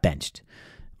 and he got benched.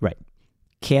 Right.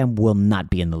 Cam will not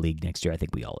be in the league next year. I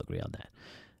think we all agree on that.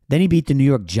 Then he beat the New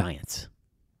York Giants.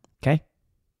 Okay?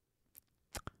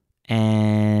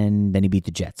 And then he beat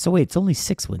the Jets. So wait, it's only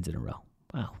 6 wins in a row.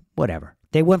 Wow, whatever.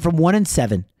 They went from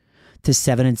 1-7 to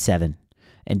 7-7,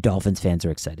 and Dolphins fans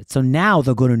are excited. So now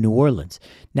they'll go to New Orleans.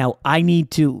 Now I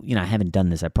need to, I haven't done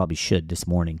this. I probably should this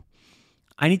morning.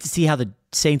 I need to see how the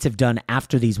Saints have done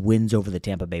after these wins over the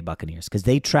Tampa Bay Buccaneers, because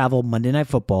they travel Monday Night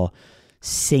Football,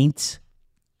 Saints,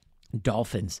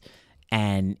 Dolphins.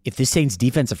 And if this Saints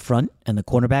defensive front and the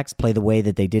cornerbacks play the way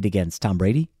that they did against Tom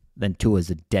Brady, then Tua's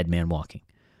a dead man walking.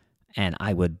 And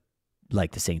I would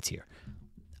like the Saints here.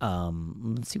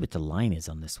 Let's see what the line is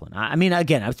on this one. I mean,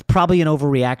 again, it's probably an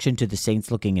overreaction to the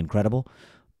Saints looking incredible,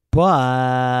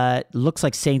 but looks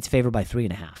like Saints favored by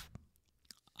 3.5.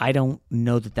 I don't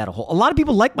know that that'll hold. A lot of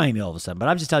people like Miami all of a sudden, but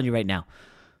I'm just telling you right now,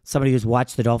 somebody who's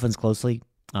watched the Dolphins closely,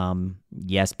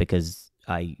 yes, because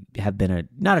I have been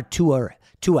not a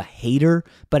Tua hater,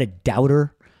 but a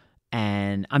doubter,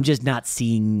 and I'm just not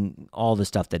seeing all the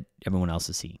stuff that everyone else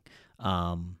is seeing.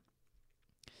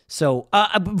 So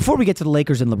before we get to the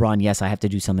Lakers and LeBron, yes, I have to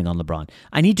do something on LeBron.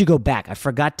 I need to go back. I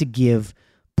forgot to give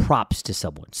props to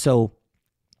someone. So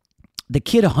the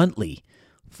kid Huntley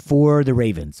for the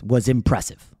Ravens was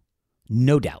impressive,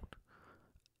 no doubt,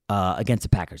 against the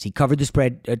Packers. He covered the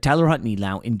spread. Tyler Huntley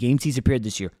now, in games he's appeared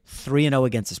this year, 3-0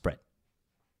 against the spread.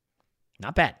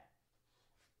 Not bad.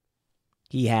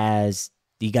 He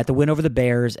got the win over the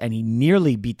Bears, and he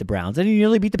nearly beat the Browns, and he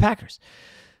nearly beat the Packers.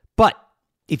 But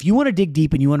if you want to dig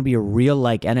deep and you want to be a real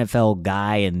NFL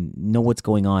guy and know what's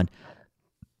going on,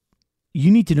 you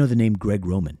need to know the name Greg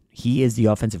Roman. He is the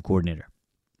offensive coordinator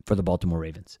for the Baltimore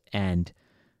Ravens. And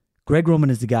Greg Roman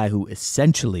is the guy who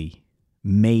essentially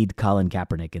made Colin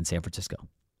Kaepernick in San Francisco.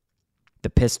 The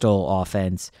pistol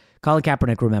offense. Colin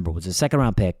Kaepernick, remember, was a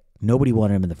second-round pick. Nobody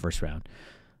wanted him in the first round.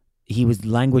 He was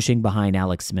languishing behind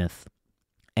Alex Smith,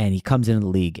 and he comes into the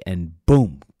league, and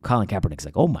boom, Colin Kaepernick's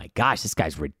like, oh my gosh, this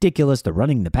guy's ridiculous. The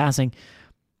running, the passing.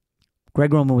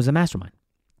 Greg Roman was a mastermind.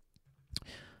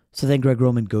 So then Greg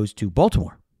Roman goes to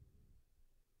Baltimore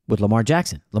with Lamar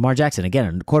Jackson. Lamar Jackson,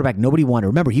 again, a quarterback nobody wanted.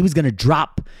 Remember, he was going to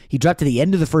drop. He dropped to the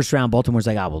end of the first round. Baltimore's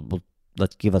like, well,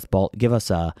 let's give us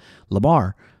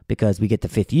Lamar, because we get the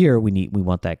 5th year. We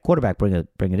want that quarterback. Bring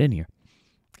it in here.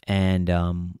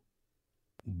 And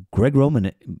Greg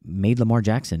Roman made Lamar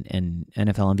Jackson an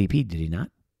NFL MVP, did he not?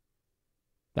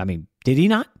 I mean, did he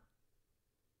not?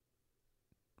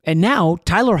 And now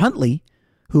Tyler Huntley,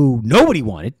 who nobody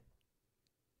wanted,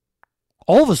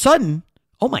 all of a sudden,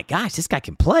 oh my gosh, this guy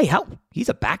can play. How? He's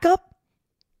a backup?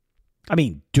 I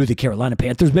mean, do the Carolina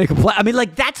Panthers make a play? I mean,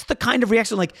 like, that's the kind of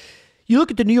reaction. Like, you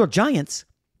look at the New York Giants,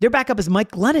 their backup is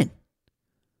Mike Glennon.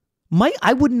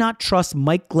 I would not trust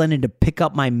Mike Glennon to pick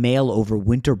up my mail over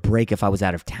winter break if I was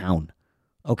out of town.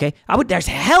 Okay? There's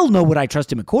hell no would I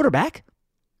trust him at quarterback.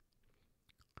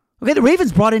 Okay, the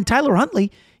Ravens brought in Tyler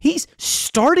Huntley. He's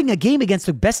starting a game against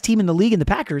the best team in the league in the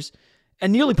Packers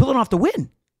and nearly pulling off the win.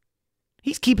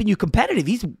 He's keeping you competitive.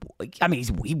 He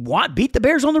beat the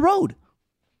Bears on the road.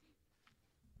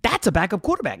 That's a backup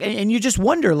quarterback. And you just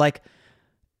wonder, like,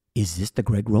 is this the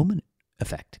Greg Roman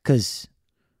effect? Because,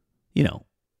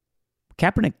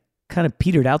 Kaepernick kind of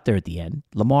petered out there at the end.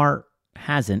 Lamar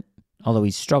hasn't, although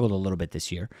he's struggled a little bit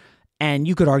this year. And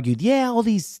you could argue, yeah, all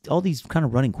these kind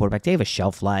of running quarterbacks, they have a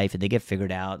shelf life and they get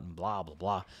figured out and blah, blah,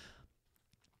 blah.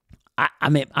 I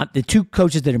mean, the 2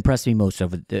 coaches that impressed me most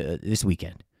over this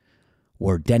weekend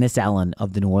were Dennis Allen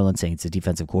of the New Orleans Saints, the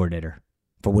defensive coordinator,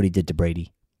 for what he did to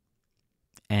Brady.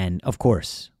 And, of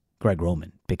course, Greg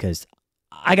Roman, because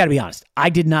I got to be honest,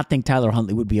 I did not think Tyler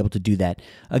Huntley would be able to do that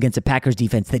against a Packers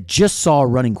defense that just saw a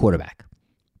running quarterback.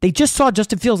 They just saw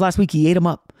Justin Fields last week. He ate him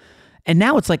up. And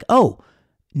now it's like, oh,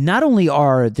 not only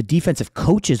are the defensive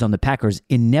coaches on the Packers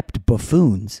inept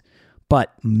buffoons,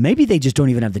 but maybe they just don't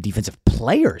even have the defensive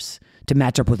players to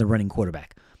match up with a running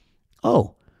quarterback.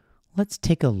 Oh, let's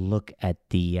take a look at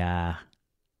the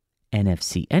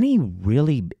NFC. Any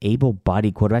really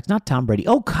able-bodied quarterbacks? Not Tom Brady.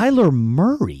 Oh, Kyler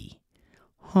Murray.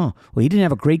 Huh. Well, he didn't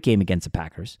have a great game against the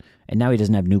Packers, and now he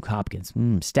doesn't have Nuke Hopkins.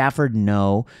 Stafford,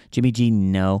 no. Jimmy G,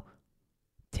 no.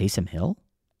 Taysom Hill?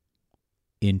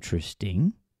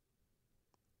 Interesting.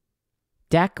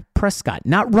 Dak Prescott,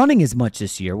 not running as much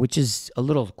this year, which is a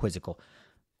little quizzical.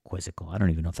 Quizzical. I don't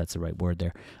even know if that's the right word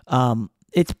there.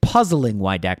 It's puzzling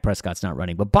why Dak Prescott's not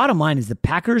running. But bottom line is the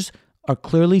Packers are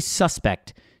clearly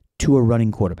suspect to a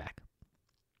running quarterback.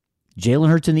 Jalen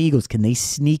Hurts and the Eagles, can they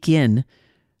sneak in,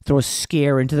 throw a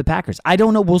scare into the Packers? I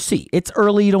don't know. We'll see. It's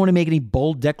early. You don't want to make any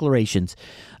bold declarations.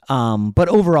 But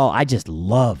overall, I just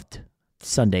loved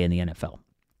Sunday in the NFL.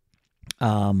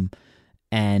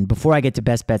 And before I get to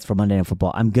best bets for Monday Night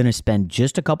Football, I'm going to spend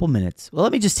just a couple minutes. Well,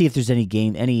 let me just see if there's any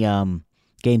games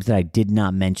that I did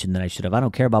not mention that I should have. I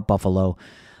don't care about Buffalo.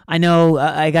 I know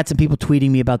I got some people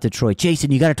tweeting me about Detroit.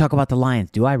 Jason, you got to talk about the Lions.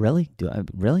 Do I really?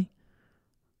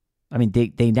 I mean,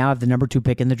 they now have the number 2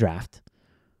 pick in the draft.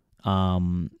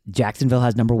 Jacksonville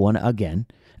has number 1 again.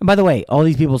 And by the way, all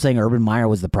these people saying Urban Meyer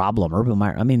was the problem. Urban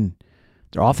Meyer, I mean,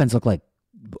 their offense looked like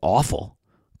awful.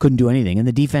 Couldn't do anything. And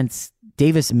the defense,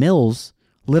 Davis Mills,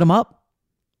 lit them up.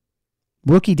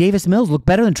 Rookie Davis Mills looked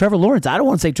better than Trevor Lawrence. I don't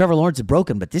want to say Trevor Lawrence is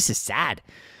broken, but this is sad.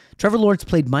 Trevor Lawrence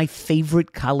played my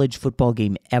favorite college football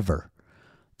game ever.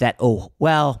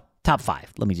 Top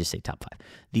 5. Let me just say top 5.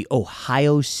 The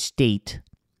Ohio State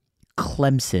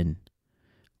Clemson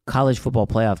college football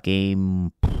playoff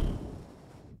game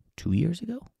 2 years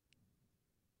ago?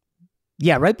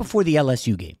 Yeah, right before the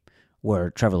LSU game where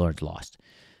Trevor Lawrence lost.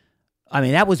 I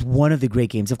mean, that was one of the great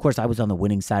games. Of course, I was on the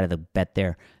winning side of the bet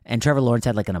there. And Trevor Lawrence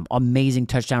had like an amazing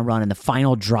touchdown run in the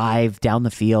final drive down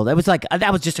the field. It was like,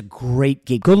 that was just a great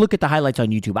game. Go look at the highlights on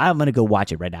YouTube. I'm going to go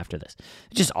watch it right after this.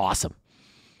 It's just awesome.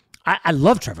 I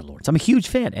love Trevor Lawrence. I'm a huge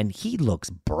fan. And he looks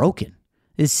broken.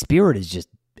 His spirit is just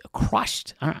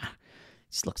crushed. He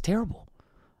just looks terrible.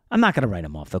 I'm not going to write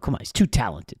him off, though. Come on, he's too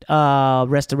talented.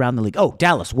 Rest around the league. Oh,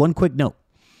 Dallas, one quick note.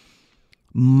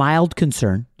 Mild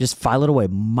concern. Just file it away.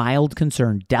 Mild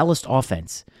concern. Dallas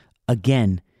offense.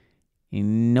 Again,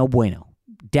 no bueno.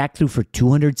 Dak threw for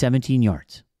 217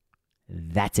 yards.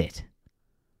 That's it.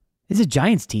 This is a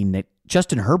Giants team that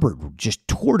Justin Herbert just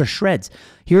tore to shreds.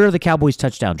 Here are the Cowboys'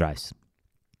 touchdown drives.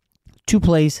 2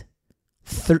 plays,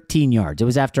 13 yards. It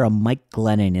was after a Mike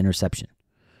Glennon interception.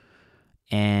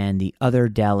 And the other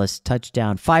Dallas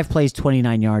touchdown, 5 plays,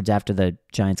 29 yards after the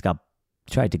Giants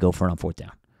tried to go for it on 4th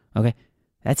down. Okay?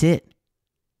 That's it.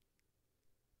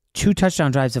 2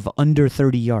 touchdown drives of under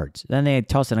 30 yards. Then they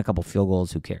toss in a couple field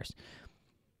goals. Who cares?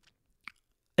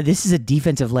 This is a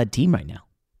defensive-led team right now.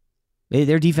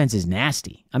 Their defense is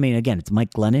nasty. I mean, again, it's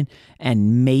Mike Glennon,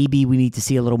 and maybe we need to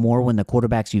see a little more when the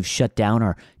quarterbacks you've shut down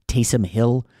are Taysom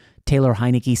Hill, Taylor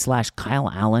Heineke /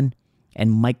 Kyle Allen,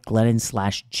 and Mike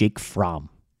Glennon / Jake Fromm.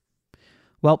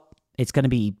 Well, it's going to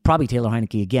be probably Taylor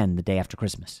Heineke again the day after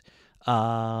Christmas.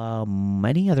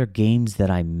 Any other games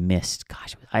that I missed?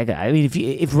 Gosh, I mean,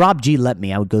 if Rob G let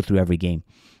me, I would go through every game.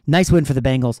 Nice win for the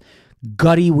Bengals.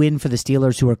 Gutty win for the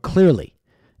Steelers, who are clearly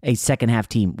a second-half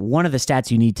team. One of the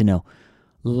stats you need to know.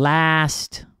 Damn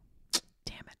it.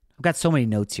 I've got so many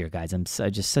notes here, guys. I'm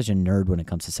just such a nerd when it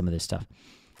comes to some of this stuff.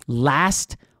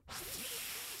 Last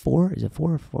 4, is it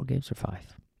 4 games or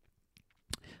 5?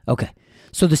 Okay.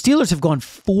 So the Steelers have gone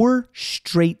 4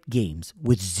 straight games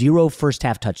with 0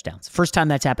 first-half touchdowns. First time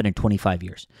that's happened in 25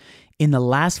 years. In the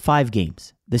last 5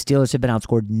 games, the Steelers have been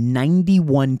outscored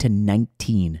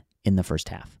 91-19 in the first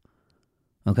half.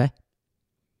 Okay?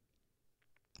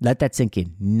 Let that sink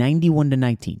in.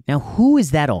 91-19. Now, who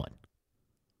is that on?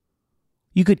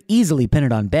 You could easily pin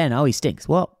it on Ben. Oh, he stinks.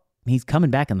 Well, he's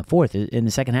coming back in the 4th, in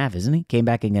the second half, isn't he? Came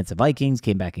back against the Vikings,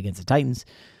 came back against the Titans.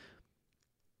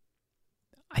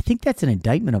 I think that's an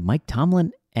indictment of Mike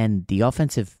Tomlin and the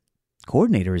offensive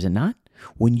coordinator, is it not?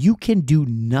 When you can do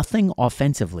nothing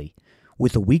offensively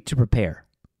with a week to prepare,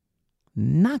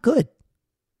 not good.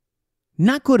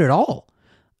 Not good at all.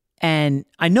 And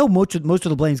I know most of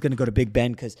the blame is going to go to Big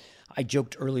Ben because I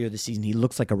joked earlier this season he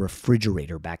looks like a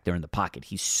refrigerator back there in the pocket.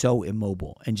 He's so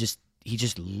immobile and it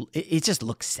just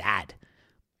looks sad.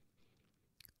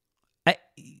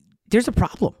 There's a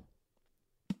problem.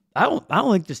 I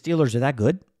don't think the Steelers are that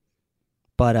good,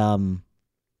 but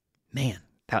man,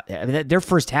 their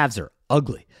first halves are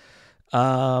ugly.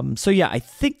 So yeah, I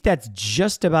think that's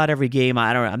just about every game.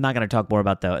 I'm not going to talk more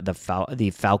about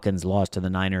the Falcons' loss to the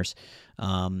Niners.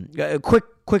 Quick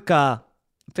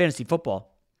fantasy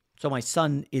football. So my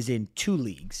son is in 2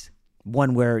 leagues.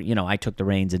 One where, I took the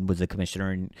reins and was the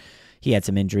commissioner, and he had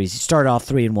some injuries. He started off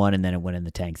 3-1, and then it went in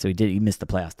the tank. So he missed the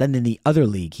playoffs. Then in the other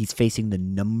league, he's facing the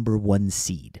number 1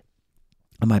 seed.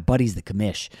 And my buddy's the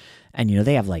commish. And,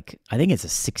 they have I think it's a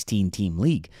 16-team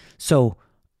league. So,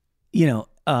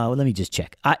 let me just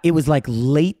check. It was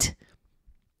late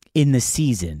in the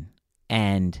season,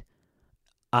 and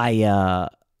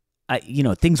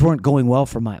things weren't going well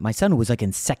for my son, who was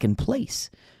in second place.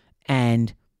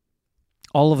 And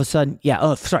all of a sudden,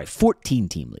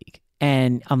 14-team league.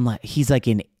 And he's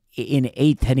in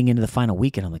 8th heading into the final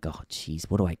week. And I'm like, oh, geez,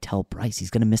 what do I tell Bryce? He's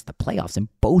going to miss the playoffs in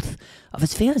both of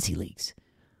his fantasy leagues.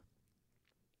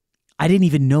 I didn't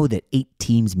even know that 8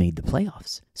 teams made the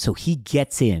playoffs. So he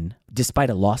gets in despite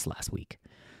a loss last week.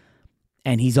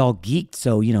 And he's all geeked.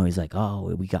 So, he's like,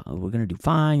 oh, we're going to do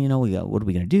fine. What are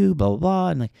we going to do? Blah, blah, blah.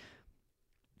 And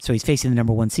so he's facing the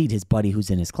number 1 seed, his buddy who's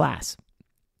in his class.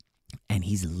 And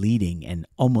he's leading and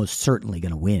almost certainly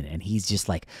going to win. And he's just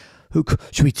like,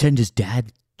 should we send his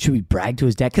dad? Should we brag to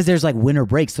his dad? Because there's winter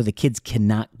break, so the kids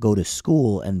cannot go to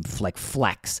school and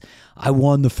flex. I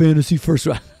won the fantasy first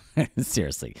round.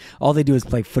 Seriously. All they do is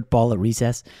play football at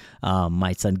recess.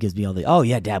 My son gives me oh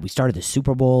yeah, Dad, we started the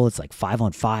Super Bowl. It's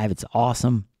 5-on-5. It's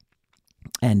awesome.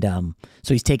 And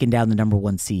so he's taken down the number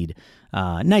 1 seed.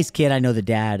 Nice kid. I know the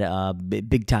dad,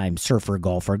 big time surfer,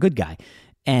 golfer, good guy.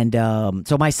 And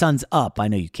so my son's up, I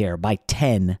know you care, by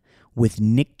 10 with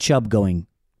Nick Chubb going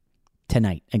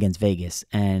tonight against Vegas.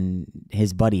 And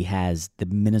his buddy has the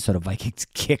Minnesota Vikings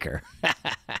kicker.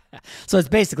 So it's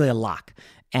basically a lock.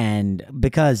 And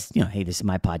because, hey, this is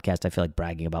my podcast, I feel like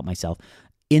bragging about myself.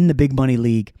 In the big money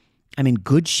league, I'm in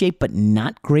good shape, but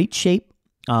not great shape.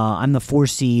 I'm the 4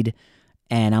 seed,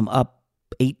 and I'm up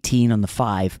 18 on the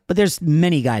 5. But there's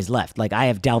many guys left. I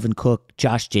have Dalvin Cook,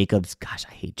 Josh Jacobs. Gosh,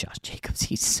 I hate Josh Jacobs.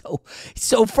 He's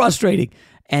so frustrating.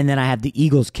 And then I have the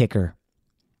Eagles kicker.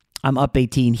 I'm up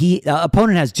 18.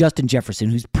 Opponent has Justin Jefferson,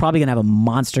 who's probably going to have a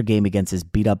monster game against his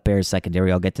beat-up Bears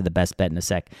secondary. I'll get to the best bet in a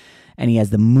sec. And he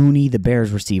has the Mooney, the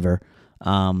Bears receiver.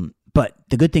 But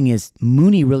the good thing is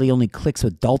Mooney really only clicks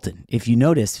with Dalton. If you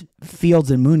notice, Fields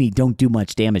and Mooney don't do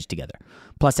much damage together.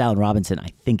 Plus, Allen Robinson, I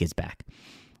think, is back.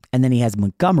 And then he has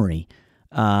Montgomery.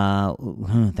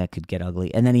 That could get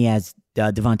ugly. And then he has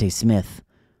Devontae Smith.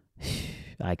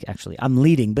 I'm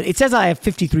leading, but it says I have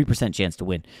 53% chance to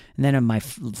win. And then in my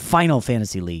final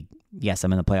fantasy league, yes,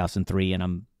 I'm in the playoffs in 3, and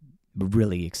I'm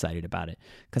really excited about it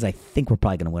because I think we're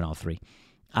probably going to win all 3.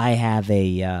 I have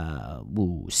a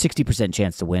 60%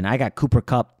 chance to win. I got Cooper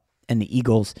Kupp and the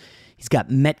Eagles. He's got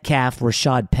Metcalf,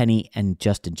 Rashad Penny, and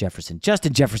Justin Jefferson.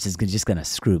 Justin Jefferson's just going to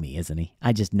screw me, isn't he?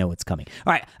 I just know it's coming.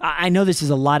 All right, I know this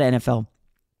is a lot of NFL.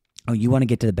 Oh, you want to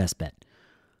get to the best bet.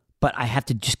 But I have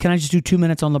to can I just do 2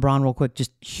 minutes on LeBron real quick?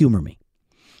 Just humor me.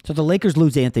 So the Lakers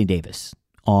lose Anthony Davis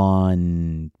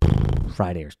on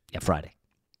Friday.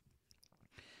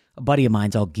 A buddy of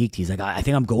mine's all geeked. He's like, I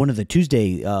think I'm going to the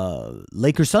Tuesday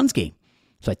Lakers-Suns game.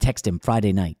 So I text him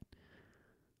Friday night.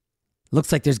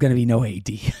 Looks like there's going to be no AD.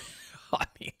 I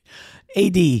mean,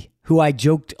 AD, who I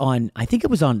joked on, I think it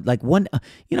was on one,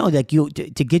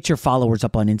 to get your followers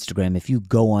up on Instagram, if you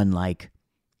go on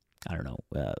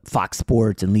Fox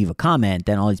Sports and leave a comment,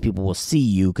 then all these people will see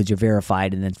you because you're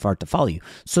verified and then start to follow you.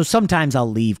 So sometimes I'll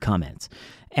leave comments.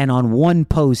 And on one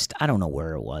post, I don't know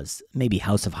where it was, maybe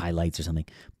House of Highlights or something,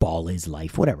 Ball is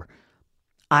Life, whatever.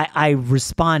 I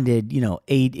responded,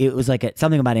 it was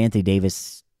something about Anthony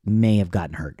Davis may have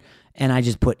gotten hurt. And I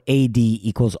just put AD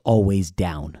equals always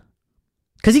down.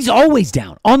 Because he's always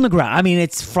down on the ground. I mean,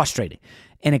 it's frustrating.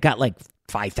 And it got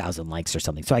 5,000 likes or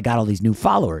something. So I got all these new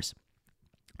followers.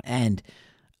 And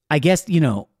I guess,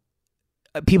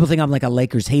 people think I'm a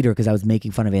Lakers hater because I was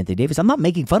making fun of Anthony Davis. I'm not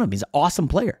making fun of him. He's an awesome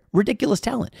player. Ridiculous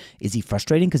talent. Is he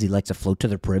frustrating because he likes to float to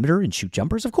the perimeter and shoot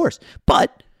jumpers? Of course.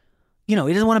 But, he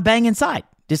doesn't want to bang inside.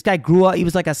 This guy grew up, he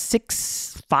was a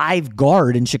 6'5"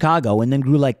 guard in Chicago and then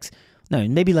grew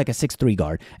maybe a 6'3"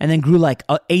 guard and then grew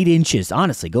 8 inches.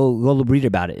 Honestly, go read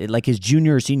about it. His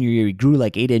junior or senior year, he grew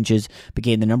 8 inches,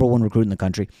 became the number 1 recruit in the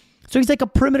country. So he's a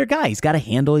perimeter guy. He's got a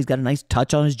handle. He's got a nice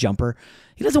touch on his jumper.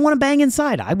 He doesn't want to bang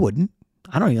inside. I wouldn't.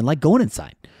 I don't even like going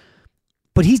inside.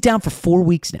 But he's down for 4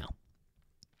 weeks now.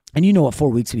 And you know what 4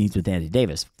 weeks means with Anthony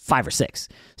Davis, 5 or 6.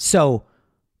 So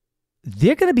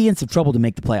they're going to be in some trouble to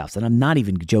make the playoffs. And I'm not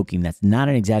even joking. That's not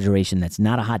an exaggeration. That's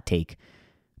not a hot take.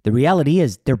 The reality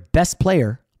is their best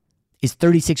player is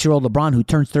 36-year-old LeBron, who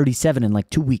turns 37 in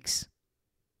 2 weeks.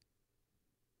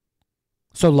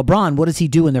 So LeBron, what does he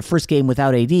do in their first game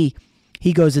without AD?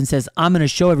 He goes and says, I'm going to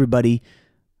show everybody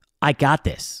I got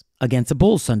this. against the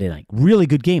Bulls Sunday night. Really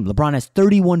good game. LeBron has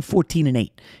 31, 14, and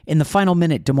 8. In the final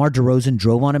minute, DeMar DeRozan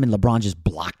drove on him, and LeBron just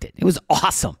blocked it. It was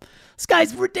awesome. This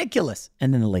guy's ridiculous.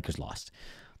 And then the Lakers lost.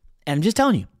 And I'm just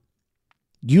telling you,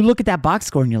 you look at that box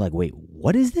score, and you're like, wait,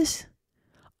 what is this?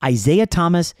 Isaiah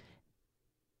Thomas.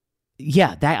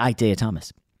 Yeah, that Isaiah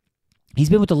Thomas. He's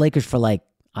been with the Lakers for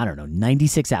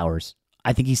 96 hours.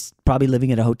 I think he's probably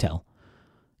living at a hotel.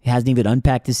 He hasn't even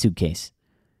unpacked his suitcase.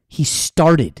 He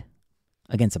started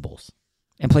against the Bulls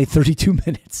and played 32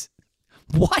 minutes.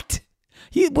 What?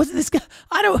 He wasn't this guy.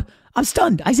 I'm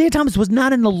stunned. Isaiah Thomas was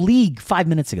not in the league 5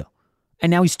 minutes ago.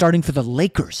 And now he's starting for the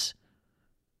Lakers.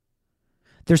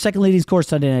 Their second leading scorer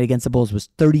Sunday night against the Bulls was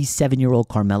 37-year-old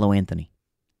Carmelo Anthony.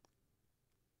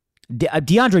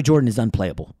 DeAndre Jordan is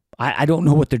unplayable. I don't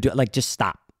know what they're doing. Just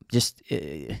stop.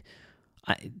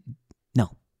 No.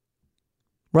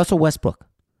 Russell Westbrook,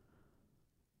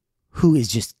 who is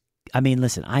just,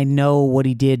 listen, I know what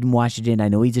he did in Washington. I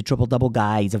know he's a triple-double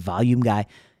guy. He's a volume guy.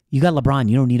 You got LeBron.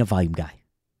 You don't need a volume guy.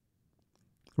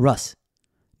 Russ,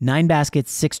 9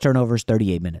 baskets, 6 turnovers,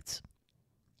 38 minutes.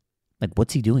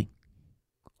 What's he doing?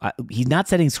 He's not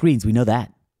setting screens. We know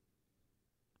that.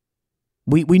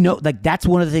 We know, that's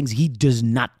one of the things he does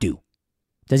not do.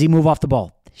 Does he move off the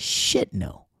ball? Shit,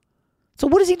 no. So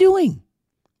what is he doing?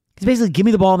 He's basically, give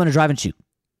me the ball, I'm going to drive and shoot.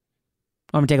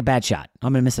 I'm going to take a bad shot.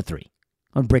 I'm going to miss a 3.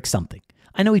 I'm going to break something.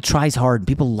 I know he tries hard and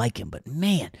people like him, but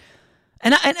man.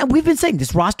 And we've been saying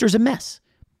this roster is a mess.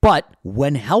 But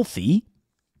when healthy,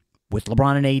 with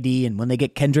LeBron and AD, and when they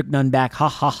get Kendrick Nunn back,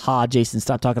 Jason,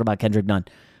 stop talking about Kendrick Nunn.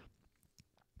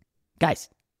 Guys,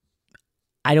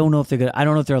 I don't know if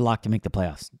they're locked to make the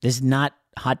playoffs. This is not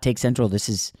Hot Take Central. This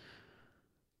is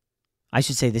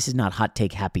not Hot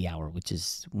Take Happy Hour, which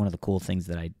is one of the cool things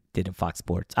that I did at Fox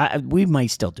Sports. We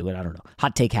might still do it. I don't know.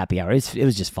 Hot Take Happy Hour. It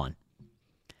was just fun.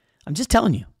 I'm just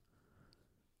telling you.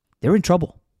 They're in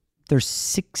trouble. They're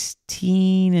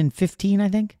 16 and 15, I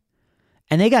think.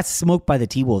 And they got smoked by the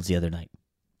T-Wolves the other night.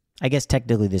 I guess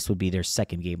technically this would be their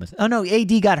second game. Oh, no.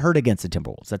 AD got hurt against the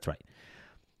Timberwolves. That's right.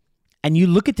 And you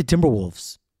look at the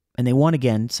Timberwolves, and they won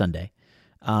again Sunday.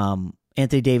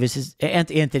 Anthony Edwards, isn't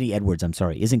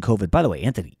COVID. By the way,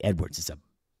 Anthony Edwards is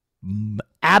an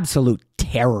absolute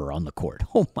terror on the court.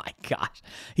 Oh, my gosh.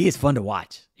 He is fun to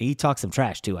watch. He talks some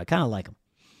trash, too. I kind of like him.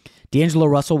 D'Angelo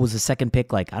Russell was the second pick,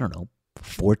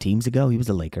 4 teams ago. He was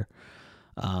a Laker.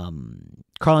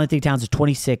 Karl-Anthony Towns is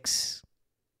 26.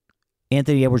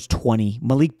 Anthony Edwards, 20.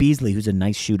 Malik Beasley, who's a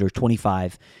nice shooter,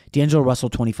 25. D'Angelo Russell,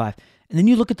 25. And then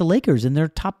you look at the Lakers, and their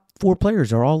top 4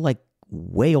 players are all,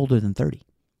 way older than 30.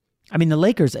 The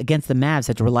Lakers against the Mavs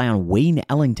had to rely on Wayne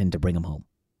Ellington to bring them home.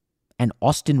 And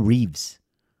Austin Reeves.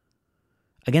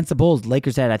 Against the Bulls, the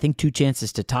Lakers had, I think, 2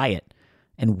 chances to tie it.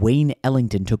 And Wayne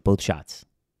Ellington took both shots.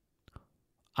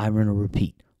 I'm going to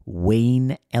repeat.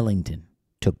 Wayne Ellington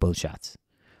took both shots.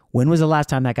 When was the last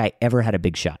time that guy ever had a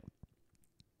big shot?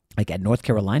 At North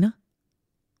Carolina?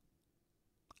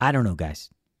 I don't know, guys.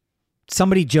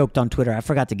 Somebody joked on Twitter.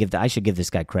 I should give this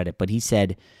guy credit, but he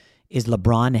said, is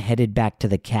LeBron headed back to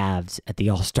the Cavs at the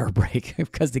All-Star break?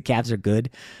 Because the Cavs are good.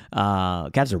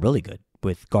 Cavs are really good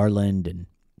with Garland and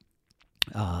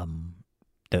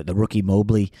the rookie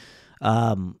Mobley.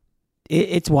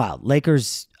 It's wild.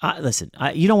 Lakers, listen,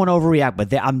 you don't want to overreact,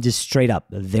 but I'm just straight up.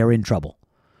 They're in trouble.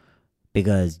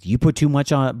 Because you put too much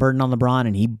burden on LeBron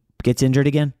and he gets injured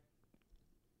again,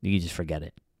 you just forget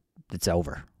it. It's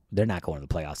over. They're not going to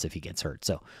the playoffs if he gets hurt.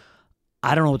 So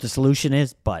I don't know what the solution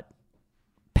is, but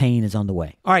pain is on the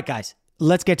way. All right, guys,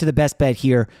 let's get to the best bet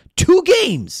here. 2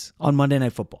 games on Monday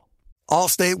Night Football.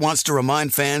 Allstate wants to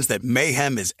remind fans that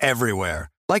mayhem is everywhere,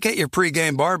 like at your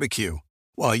pregame barbecue.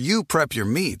 While you prep your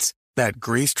meats, that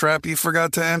grease trap you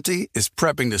forgot to empty is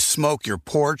prepping to smoke your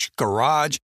porch,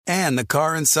 garage, and the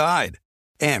car inside.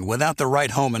 And without the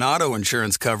right home and auto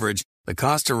insurance coverage, the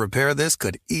cost to repair this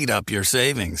could eat up your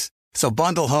savings. So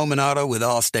bundle home and auto with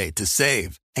Allstate to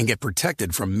save and get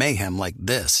protected from mayhem like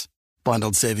this.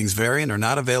 Bundled savings vary and are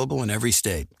not available in every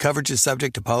state. Coverage is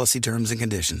subject to policy terms and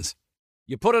conditions.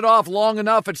 You put it off long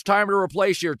enough, it's time to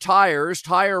replace your tires.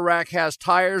 Tire Rack has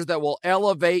tires that will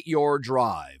elevate your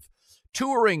drive.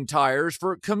 Touring tires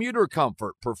for commuter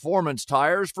comfort, performance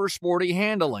tires for sporty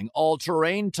handling,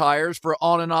 all-terrain tires for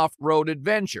on- and off-road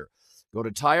adventure. Go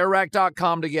to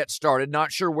TireRack.com to get started.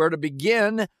 Not sure where to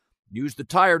begin? Use the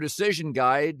Tire Decision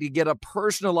Guide to get a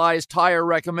personalized tire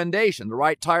recommendation, the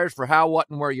right tires for how, what,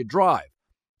 and where you drive.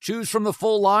 Choose from the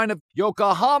full line of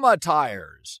Yokohama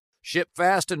tires. Ship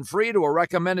fast and free to a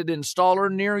recommended installer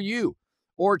near you.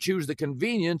 Or choose the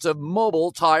convenience of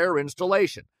mobile tire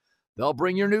installation. They'll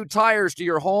bring your new tires to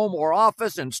your home or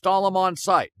office, install them on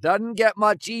site. Doesn't get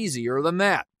much easier than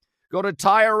that. Go to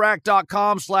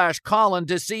TireRack.com/Colin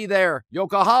to see their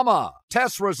Yokohama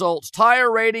test results, tire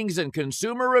ratings, and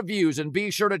consumer reviews, and be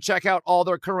sure to check out all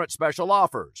their current special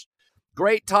offers.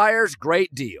 Great tires,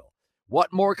 great deal.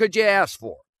 What more could you ask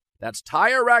for? That's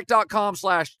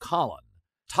TireRack.com/Colin.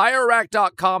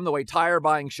 TireRack.com, the way tire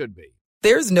buying should be.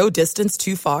 There's no distance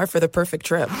too far for the perfect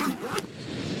trip.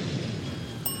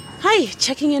 Hi,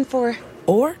 checking in for...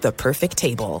 Or the perfect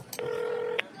table.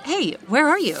 Hey, where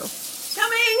are you?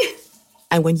 Coming!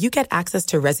 And when you get access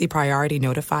to Resi Priority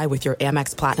Notify with your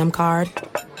Amex Platinum card...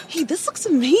 Hey, this looks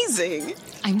amazing!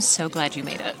 I'm so glad you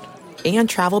made it. And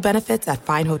travel benefits at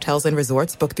fine hotels and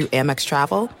resorts booked through Amex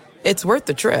Travel, it's worth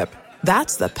the trip.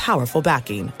 That's the powerful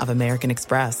backing of American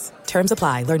Express. Terms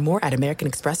apply. Learn more at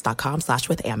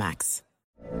americanexpress.com/withAmex.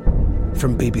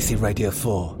 From BBC Radio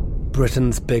 4,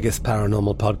 Britain's biggest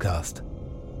paranormal podcast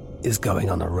is going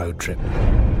on a road trip.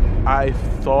 I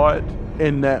thought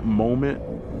in that moment,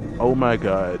 oh my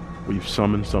God, we've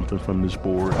summoned something from this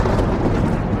board.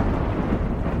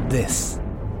 This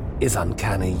is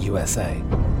Uncanny USA.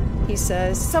 He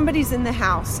says, somebody's in the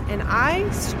house, and I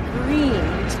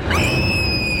screamed.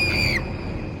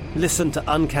 Listen to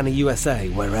Uncanny USA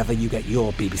wherever you get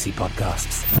your BBC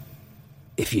podcasts,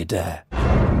 if you dare.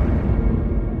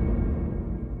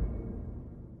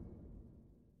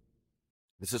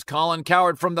 This is Colin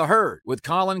Cowherd from The Herd with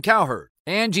Colin Cowherd.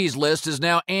 Angie's List is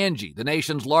now Angie, the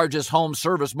nation's largest home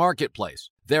service marketplace.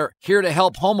 They're here to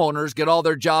help homeowners get all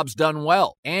their jobs done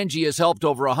well. Angie has helped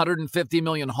over 150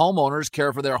 million homeowners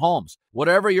care for their homes.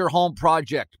 Whatever your home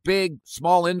project, big,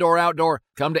 small, indoor, outdoor,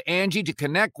 come to Angie to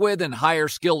connect with and hire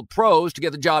skilled pros to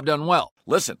get the job done well.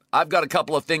 Listen, I've got a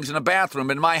couple of things in a bathroom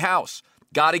in my house.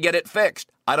 Got to get it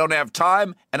fixed. I don't have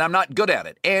time, and I'm not good at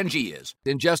it. Angie is.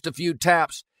 In just a few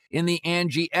taps, in the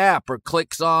Angie app or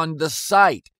clicks on the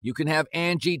site, you can have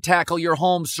Angie tackle your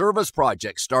home service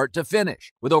project start to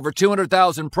finish. With over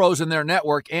 200,000 pros in their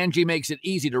network, Angie makes it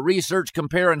easy to research,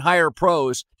 compare, and hire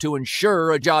pros to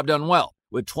ensure a job done well.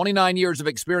 With 29 years of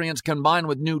experience combined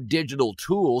with new digital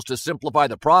tools to simplify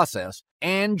the process,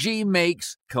 Angie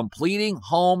makes completing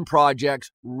home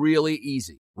projects really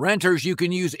easy. Renters, you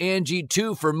can use Angie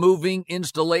too for moving,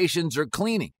 installations, or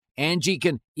cleaning. Angie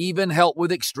can even help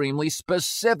with extremely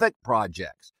specific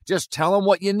projects. Just tell them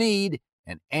what you need,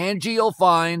 and Angie will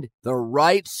find the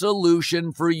right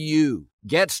solution for you.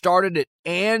 Get started at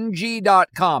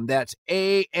Angie.com. That's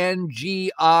ANGI.com,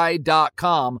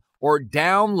 or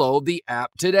download the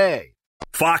app today.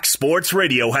 Fox Sports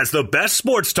Radio has the best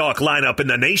sports talk lineup in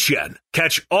the nation.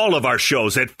 Catch all of our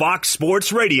shows at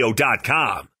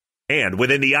foxsportsradio.com. And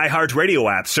within the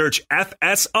iHeartRadio app, search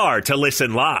FSR to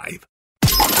listen live.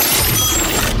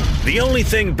 The only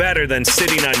thing better than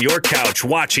sitting on your couch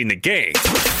watching the game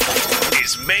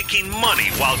is making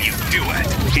money while you do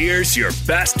it. Here's your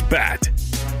best bet.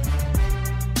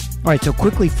 All right, so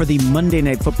quickly for the Monday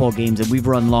Night Football games, and we've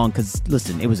run long because,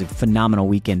 listen, it was a phenomenal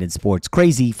weekend in sports.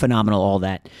 Crazy, phenomenal, all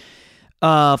that.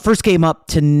 First game up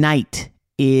tonight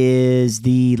is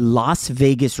the Las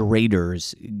Vegas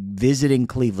Raiders visiting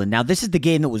Cleveland. Now, this is the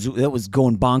game that was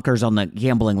going bonkers on the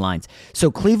gambling lines.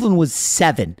 So Cleveland was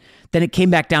 7. Then it came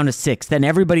back down to 6. Then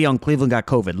everybody on Cleveland got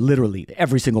COVID. Literally,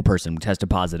 every single person tested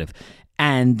positive.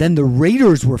 And then the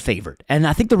Raiders were favored. And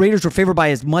I think the Raiders were favored by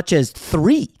as much as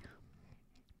 3.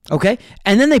 Okay?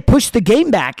 And then they pushed the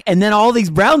game back. And then all these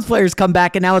Browns players come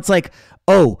back. And now it's like,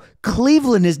 oh,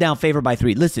 Cleveland is now favored by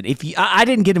 3. Listen, I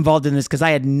didn't get involved in this because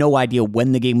I had no idea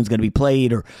when the game was going to be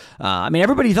played. Or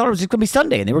everybody thought it was just going to be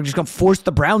Sunday. And they were just going to force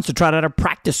the Browns to trot out a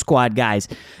practice squad, guys.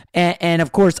 And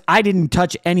of course, I didn't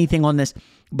touch anything on this.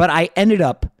 But I ended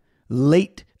up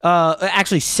late,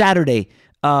 actually Saturday,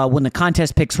 when the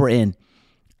contest picks were in,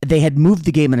 they had moved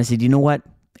the game, and I said, you know what?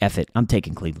 F it. I'm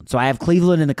taking Cleveland. So I have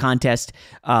Cleveland in the contest.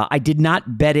 I did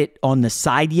not bet it on the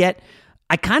side yet.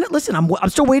 I kind of, listen, I'm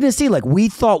still waiting to see. Like, we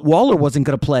thought Waller wasn't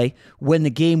going to play when the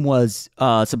game was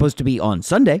supposed to be on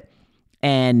Sunday.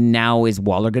 And now is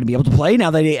Waller going to be able to play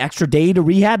now that extra day to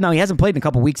rehab? Now, he hasn't played in a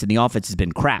couple weeks, and the offense has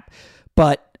been crap.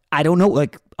 But I don't know,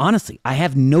 like, honestly, I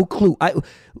have no clue.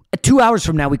 2 hours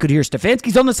from now, we could hear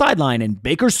Stefanski's on the sideline and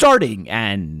Baker's starting,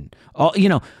 and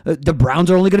the Browns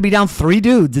are only going to be down 3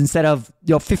 dudes instead of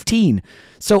 15.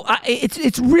 So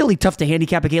it's really tough to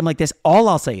handicap a game like this. All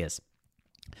I'll say is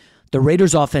the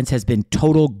Raiders' offense has been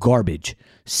total garbage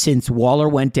since Waller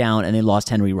went down and they lost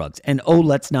Henry Ruggs. And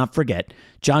let's not forget,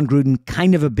 John Gruden,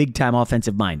 kind of a big-time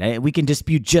offensive mind. We can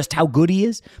dispute just how good he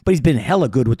is, but he's been hella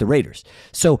good with the Raiders.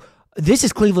 So this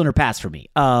is Cleveland or pass for me.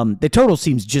 The total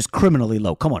seems just criminally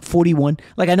low. Come on, 41.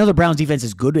 Like, I know the Browns defense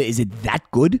is good. Is it that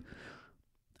good?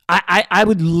 I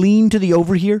would lean to the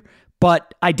over here,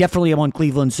 but I definitely am on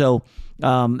Cleveland. So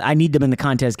I need them in the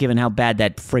contest given how bad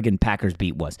that friggin' Packers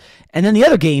beat was. And then the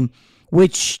other game,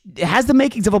 which has the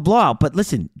makings of a blowout, but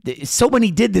listen, so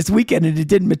many did this weekend and it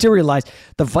didn't materialize.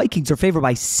 The Vikings are favored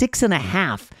by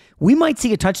 6.5. We might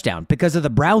see a touchdown because of the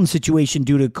Browns situation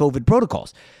due to COVID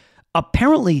protocols.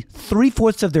 Apparently,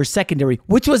 3/4 of their secondary,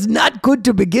 which was not good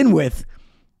to begin with,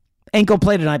 ain't going to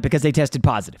play tonight because they tested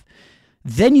positive.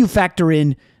 Then you factor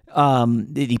in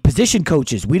the position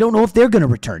coaches. We don't know if they're going to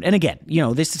return. And again,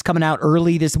 this is coming out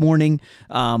early this morning.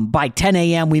 By 10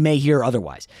 a.m., we may hear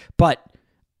otherwise. But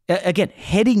again,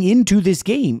 heading into this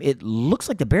game, it looks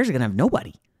like the Bears are going to have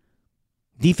nobody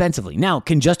defensively. Now,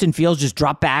 can Justin Fields just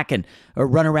drop back and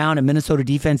run around a Minnesota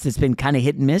defense that's been kind of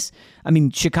hit and miss? I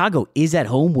mean, Chicago is at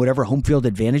home, whatever home field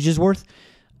advantage is worth.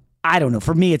 I don't know.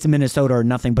 For me, it's Minnesota or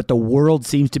nothing, but the world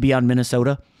seems to be on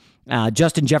Minnesota.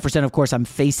 Justin Jefferson, of course, I'm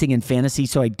facing in fantasy,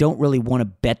 so I don't really want to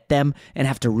bet them and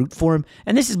have to root for him.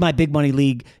 And this is my big money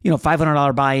league,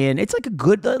 $500 buy-in. It's like a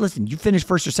good, listen, you finish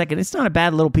first or second. It's not a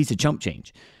bad little piece of chump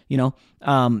change. You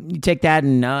take that,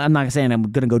 and I'm not saying I'm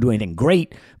going to go do anything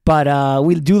great, but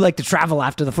we do like to travel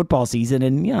after the football season,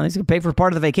 and it's going to pay for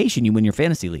part of the vacation you win your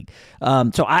fantasy league.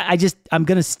 So I'm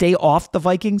going to stay off the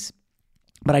Vikings.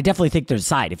 But I definitely think there's a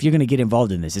side. If you're going to get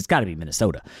involved in this, it's got to be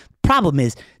Minnesota. Problem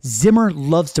is, Zimmer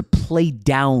loves to play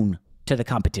down to the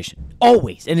competition.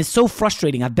 Always. And it's so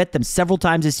frustrating. I've bet them several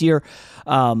times this year.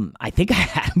 I think I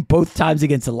had them both times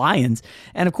against the Lions.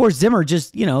 And, of course, Zimmer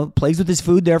just, plays with his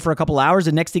food there for a couple hours.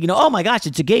 And next thing you know, oh, my gosh,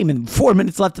 it's a game. And 4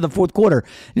 minutes left in the fourth quarter.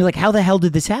 And you're like, how the hell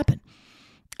did this happen?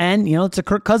 And, it's a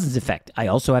Kirk Cousins effect. I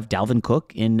also have Dalvin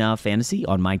Cook in fantasy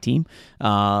on my team.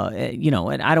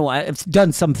 And I've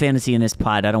done some fantasy in this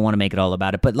pod. I don't want to make it all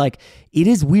about it. But, it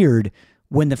is weird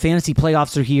when the fantasy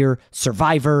playoffs are here,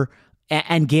 Survivor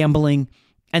and gambling.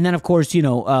 And then, of course,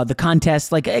 the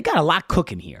contest. It got a lot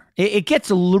cooking here. It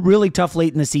gets really tough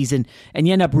late in the season, and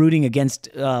you end up rooting against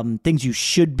things you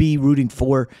should be rooting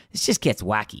for. It just gets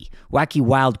wacky,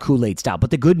 wild Kool-Aid style.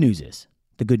 But the good news,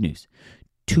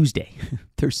 Tuesday,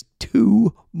 there's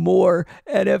 2 more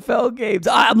NFL games.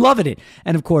 I'm loving it.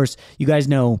 And of course, you guys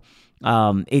know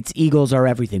it's Eagles are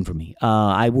everything for me.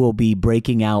 I will be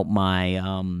breaking out my,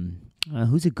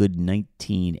 who's a good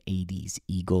 1980s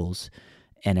Eagles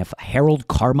NFL? Harold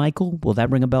Carmichael. Will that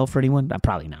ring a bell for anyone?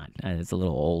 Probably not. It's a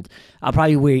little old. I'll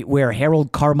probably wear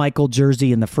Harold Carmichael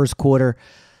jersey in the first quarter.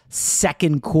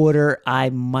 Second quarter, I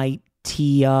might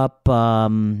tee up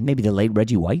maybe the late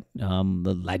Reggie White,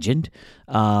 the legend.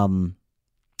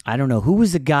 I don't know. Who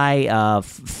was the guy,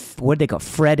 what did they call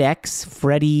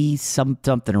Freddie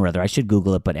something or other. I should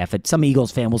Google it, but F it. Some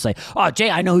Eagles fan will say, oh, Jay,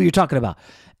 I know who you're talking about.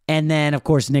 And then, of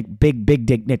course, Big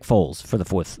Dick Nick Foles for the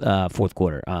fourth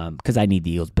quarter because I need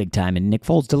the Eagles big time, and Nick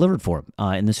Foles delivered for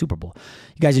him in the Super Bowl.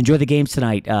 You guys enjoy the games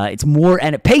tonight. It's more,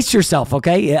 and pace yourself,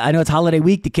 okay? I know it's holiday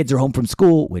week. The kids are home from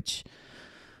school, which...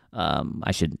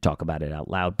 I shouldn't talk about it out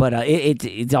loud, but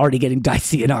it's already getting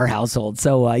dicey in our household.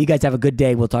 So you guys have a good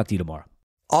day. We'll talk to you tomorrow.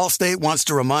 Allstate wants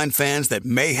to remind fans that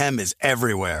mayhem is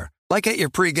everywhere, like at your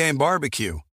pregame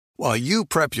barbecue. While you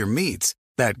prep your meats,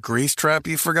 that grease trap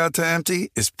you forgot to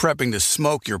empty is prepping to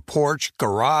smoke your porch,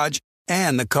 garage,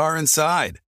 and the car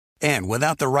inside. And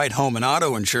without the right home and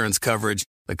auto insurance coverage,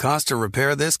 the cost to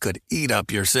repair this could eat up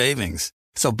your savings.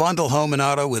 So bundle home and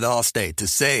auto with Allstate to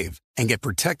save and get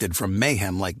protected from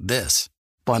mayhem like this.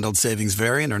 Bundled savings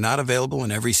vary and are not available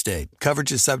in every state.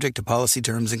 Coverage is subject to policy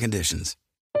terms and conditions.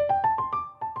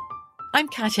 I'm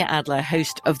Katya Adler,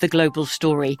 host of The Global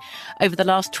Story. Over the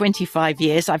last 25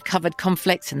 years, I've covered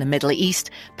conflicts in the Middle East,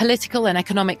 political and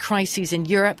economic crises in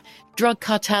Europe, drug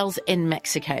cartels in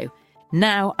Mexico.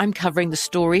 Now I'm covering the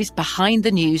stories behind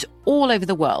the news all over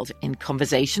the world in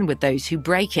conversation with those who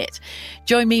break it.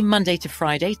 Join me Monday to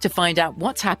Friday to find out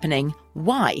what's happening,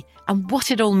 why, and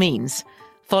what it all means.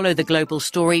 Follow The Global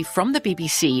Story from the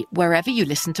BBC wherever you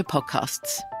listen to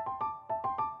podcasts.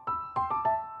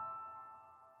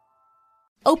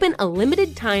 Open a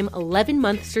limited-time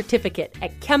 11-month certificate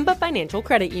at Kemba Financial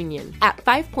Credit Union. At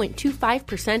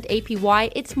 5.25%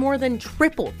 APY, it's more than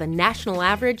triple the national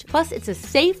average, plus it's a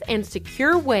safe and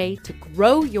secure way to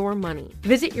grow your money.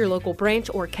 Visit your local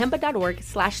branch or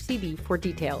kemba.org/cb for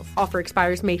details. Offer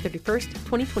expires May 31st,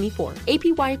 2024.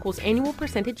 APY equals annual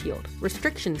percentage yield.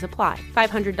 Restrictions apply.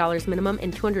 $500 minimum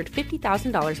and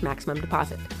 $250,000 maximum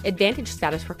deposit. Advantage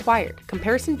status required.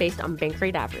 Comparison based on bank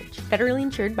rate average. Federally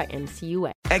insured by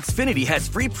NCUA. Xfinity has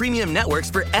free premium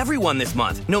networks for everyone this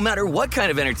month, no matter what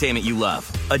kind of entertainment you love.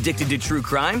 Addicted to true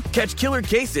crime? Catch killer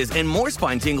cases and more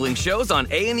spine-tingling shows on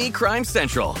A&E Crime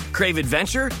Central. Crave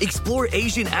adventure? Explore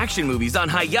Asian action movies on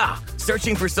Hi-YAH.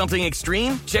 Searching for something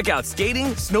extreme? Check out skating,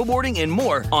 snowboarding, and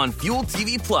more on Fuel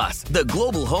TV Plus, the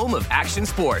global home of action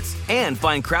sports. And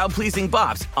find crowd-pleasing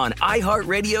bops on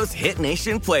iHeartRadio's Hit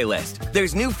Nation playlist.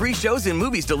 There's new free shows and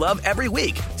movies to love every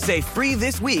week. Say free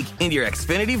this week in your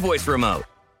Xfinity voice remote.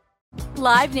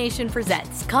 Live Nation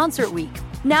presents Concert Week.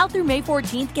 Now through May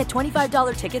 14th, get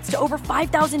 $25 tickets to over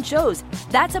 5,000 shows.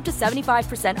 That's up to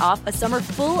 75% off a summer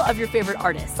full of your favorite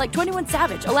artists like 21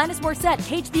 Savage, Alanis Morissette,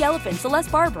 Cage the Elephant,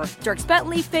 Celeste Barber, Dierks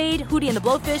Bentley, Fade, Hootie and the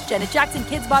Blowfish, Janet Jackson,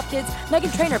 Kids Bop Kids,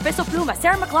 Meghan Trainor, Peso Pluma,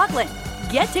 Sarah McLachlan.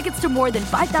 Get tickets to more than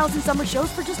 5,000 summer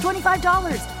shows for just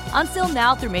 $25. Until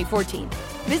now through May 14th.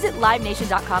 Visit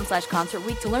LiveNation.com/Concert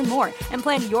Week to learn more and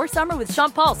plan your summer with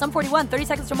Sean Paul, Sum 41, 30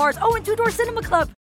 Seconds to Mars, and Two Door Cinema Club.